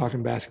enjoy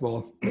talking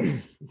basketball.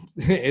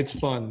 It's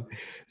fun.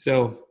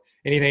 So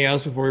anything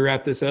else before we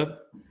wrap this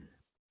up?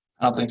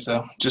 I don't think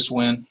so. Just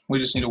win. We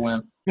just need to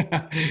win.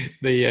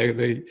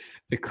 The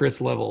Chris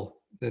Level,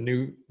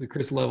 the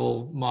Chris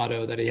Level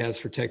motto that he has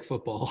for Tech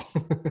football.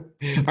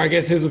 Or I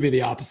guess his would be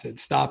the opposite.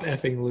 Stop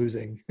effing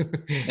losing.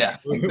 Yeah,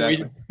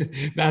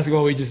 exactly.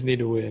 Basketball, we just need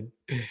to win.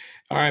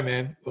 All right,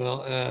 man.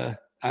 Well,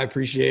 I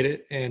appreciate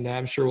it, and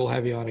I'm sure we'll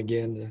have you on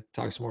again to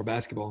talk some more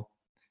basketball.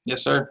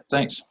 Yes, sir.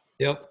 Thanks.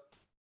 Yep.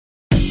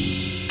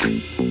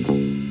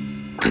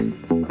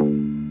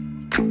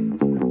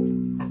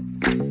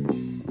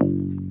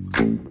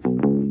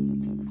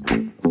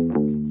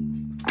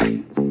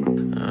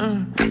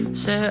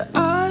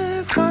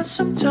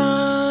 some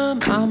time,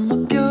 I'm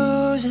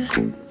abusing.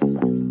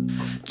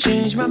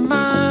 Change my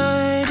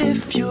mind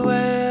if you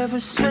ever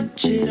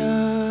switch it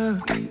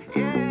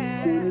up.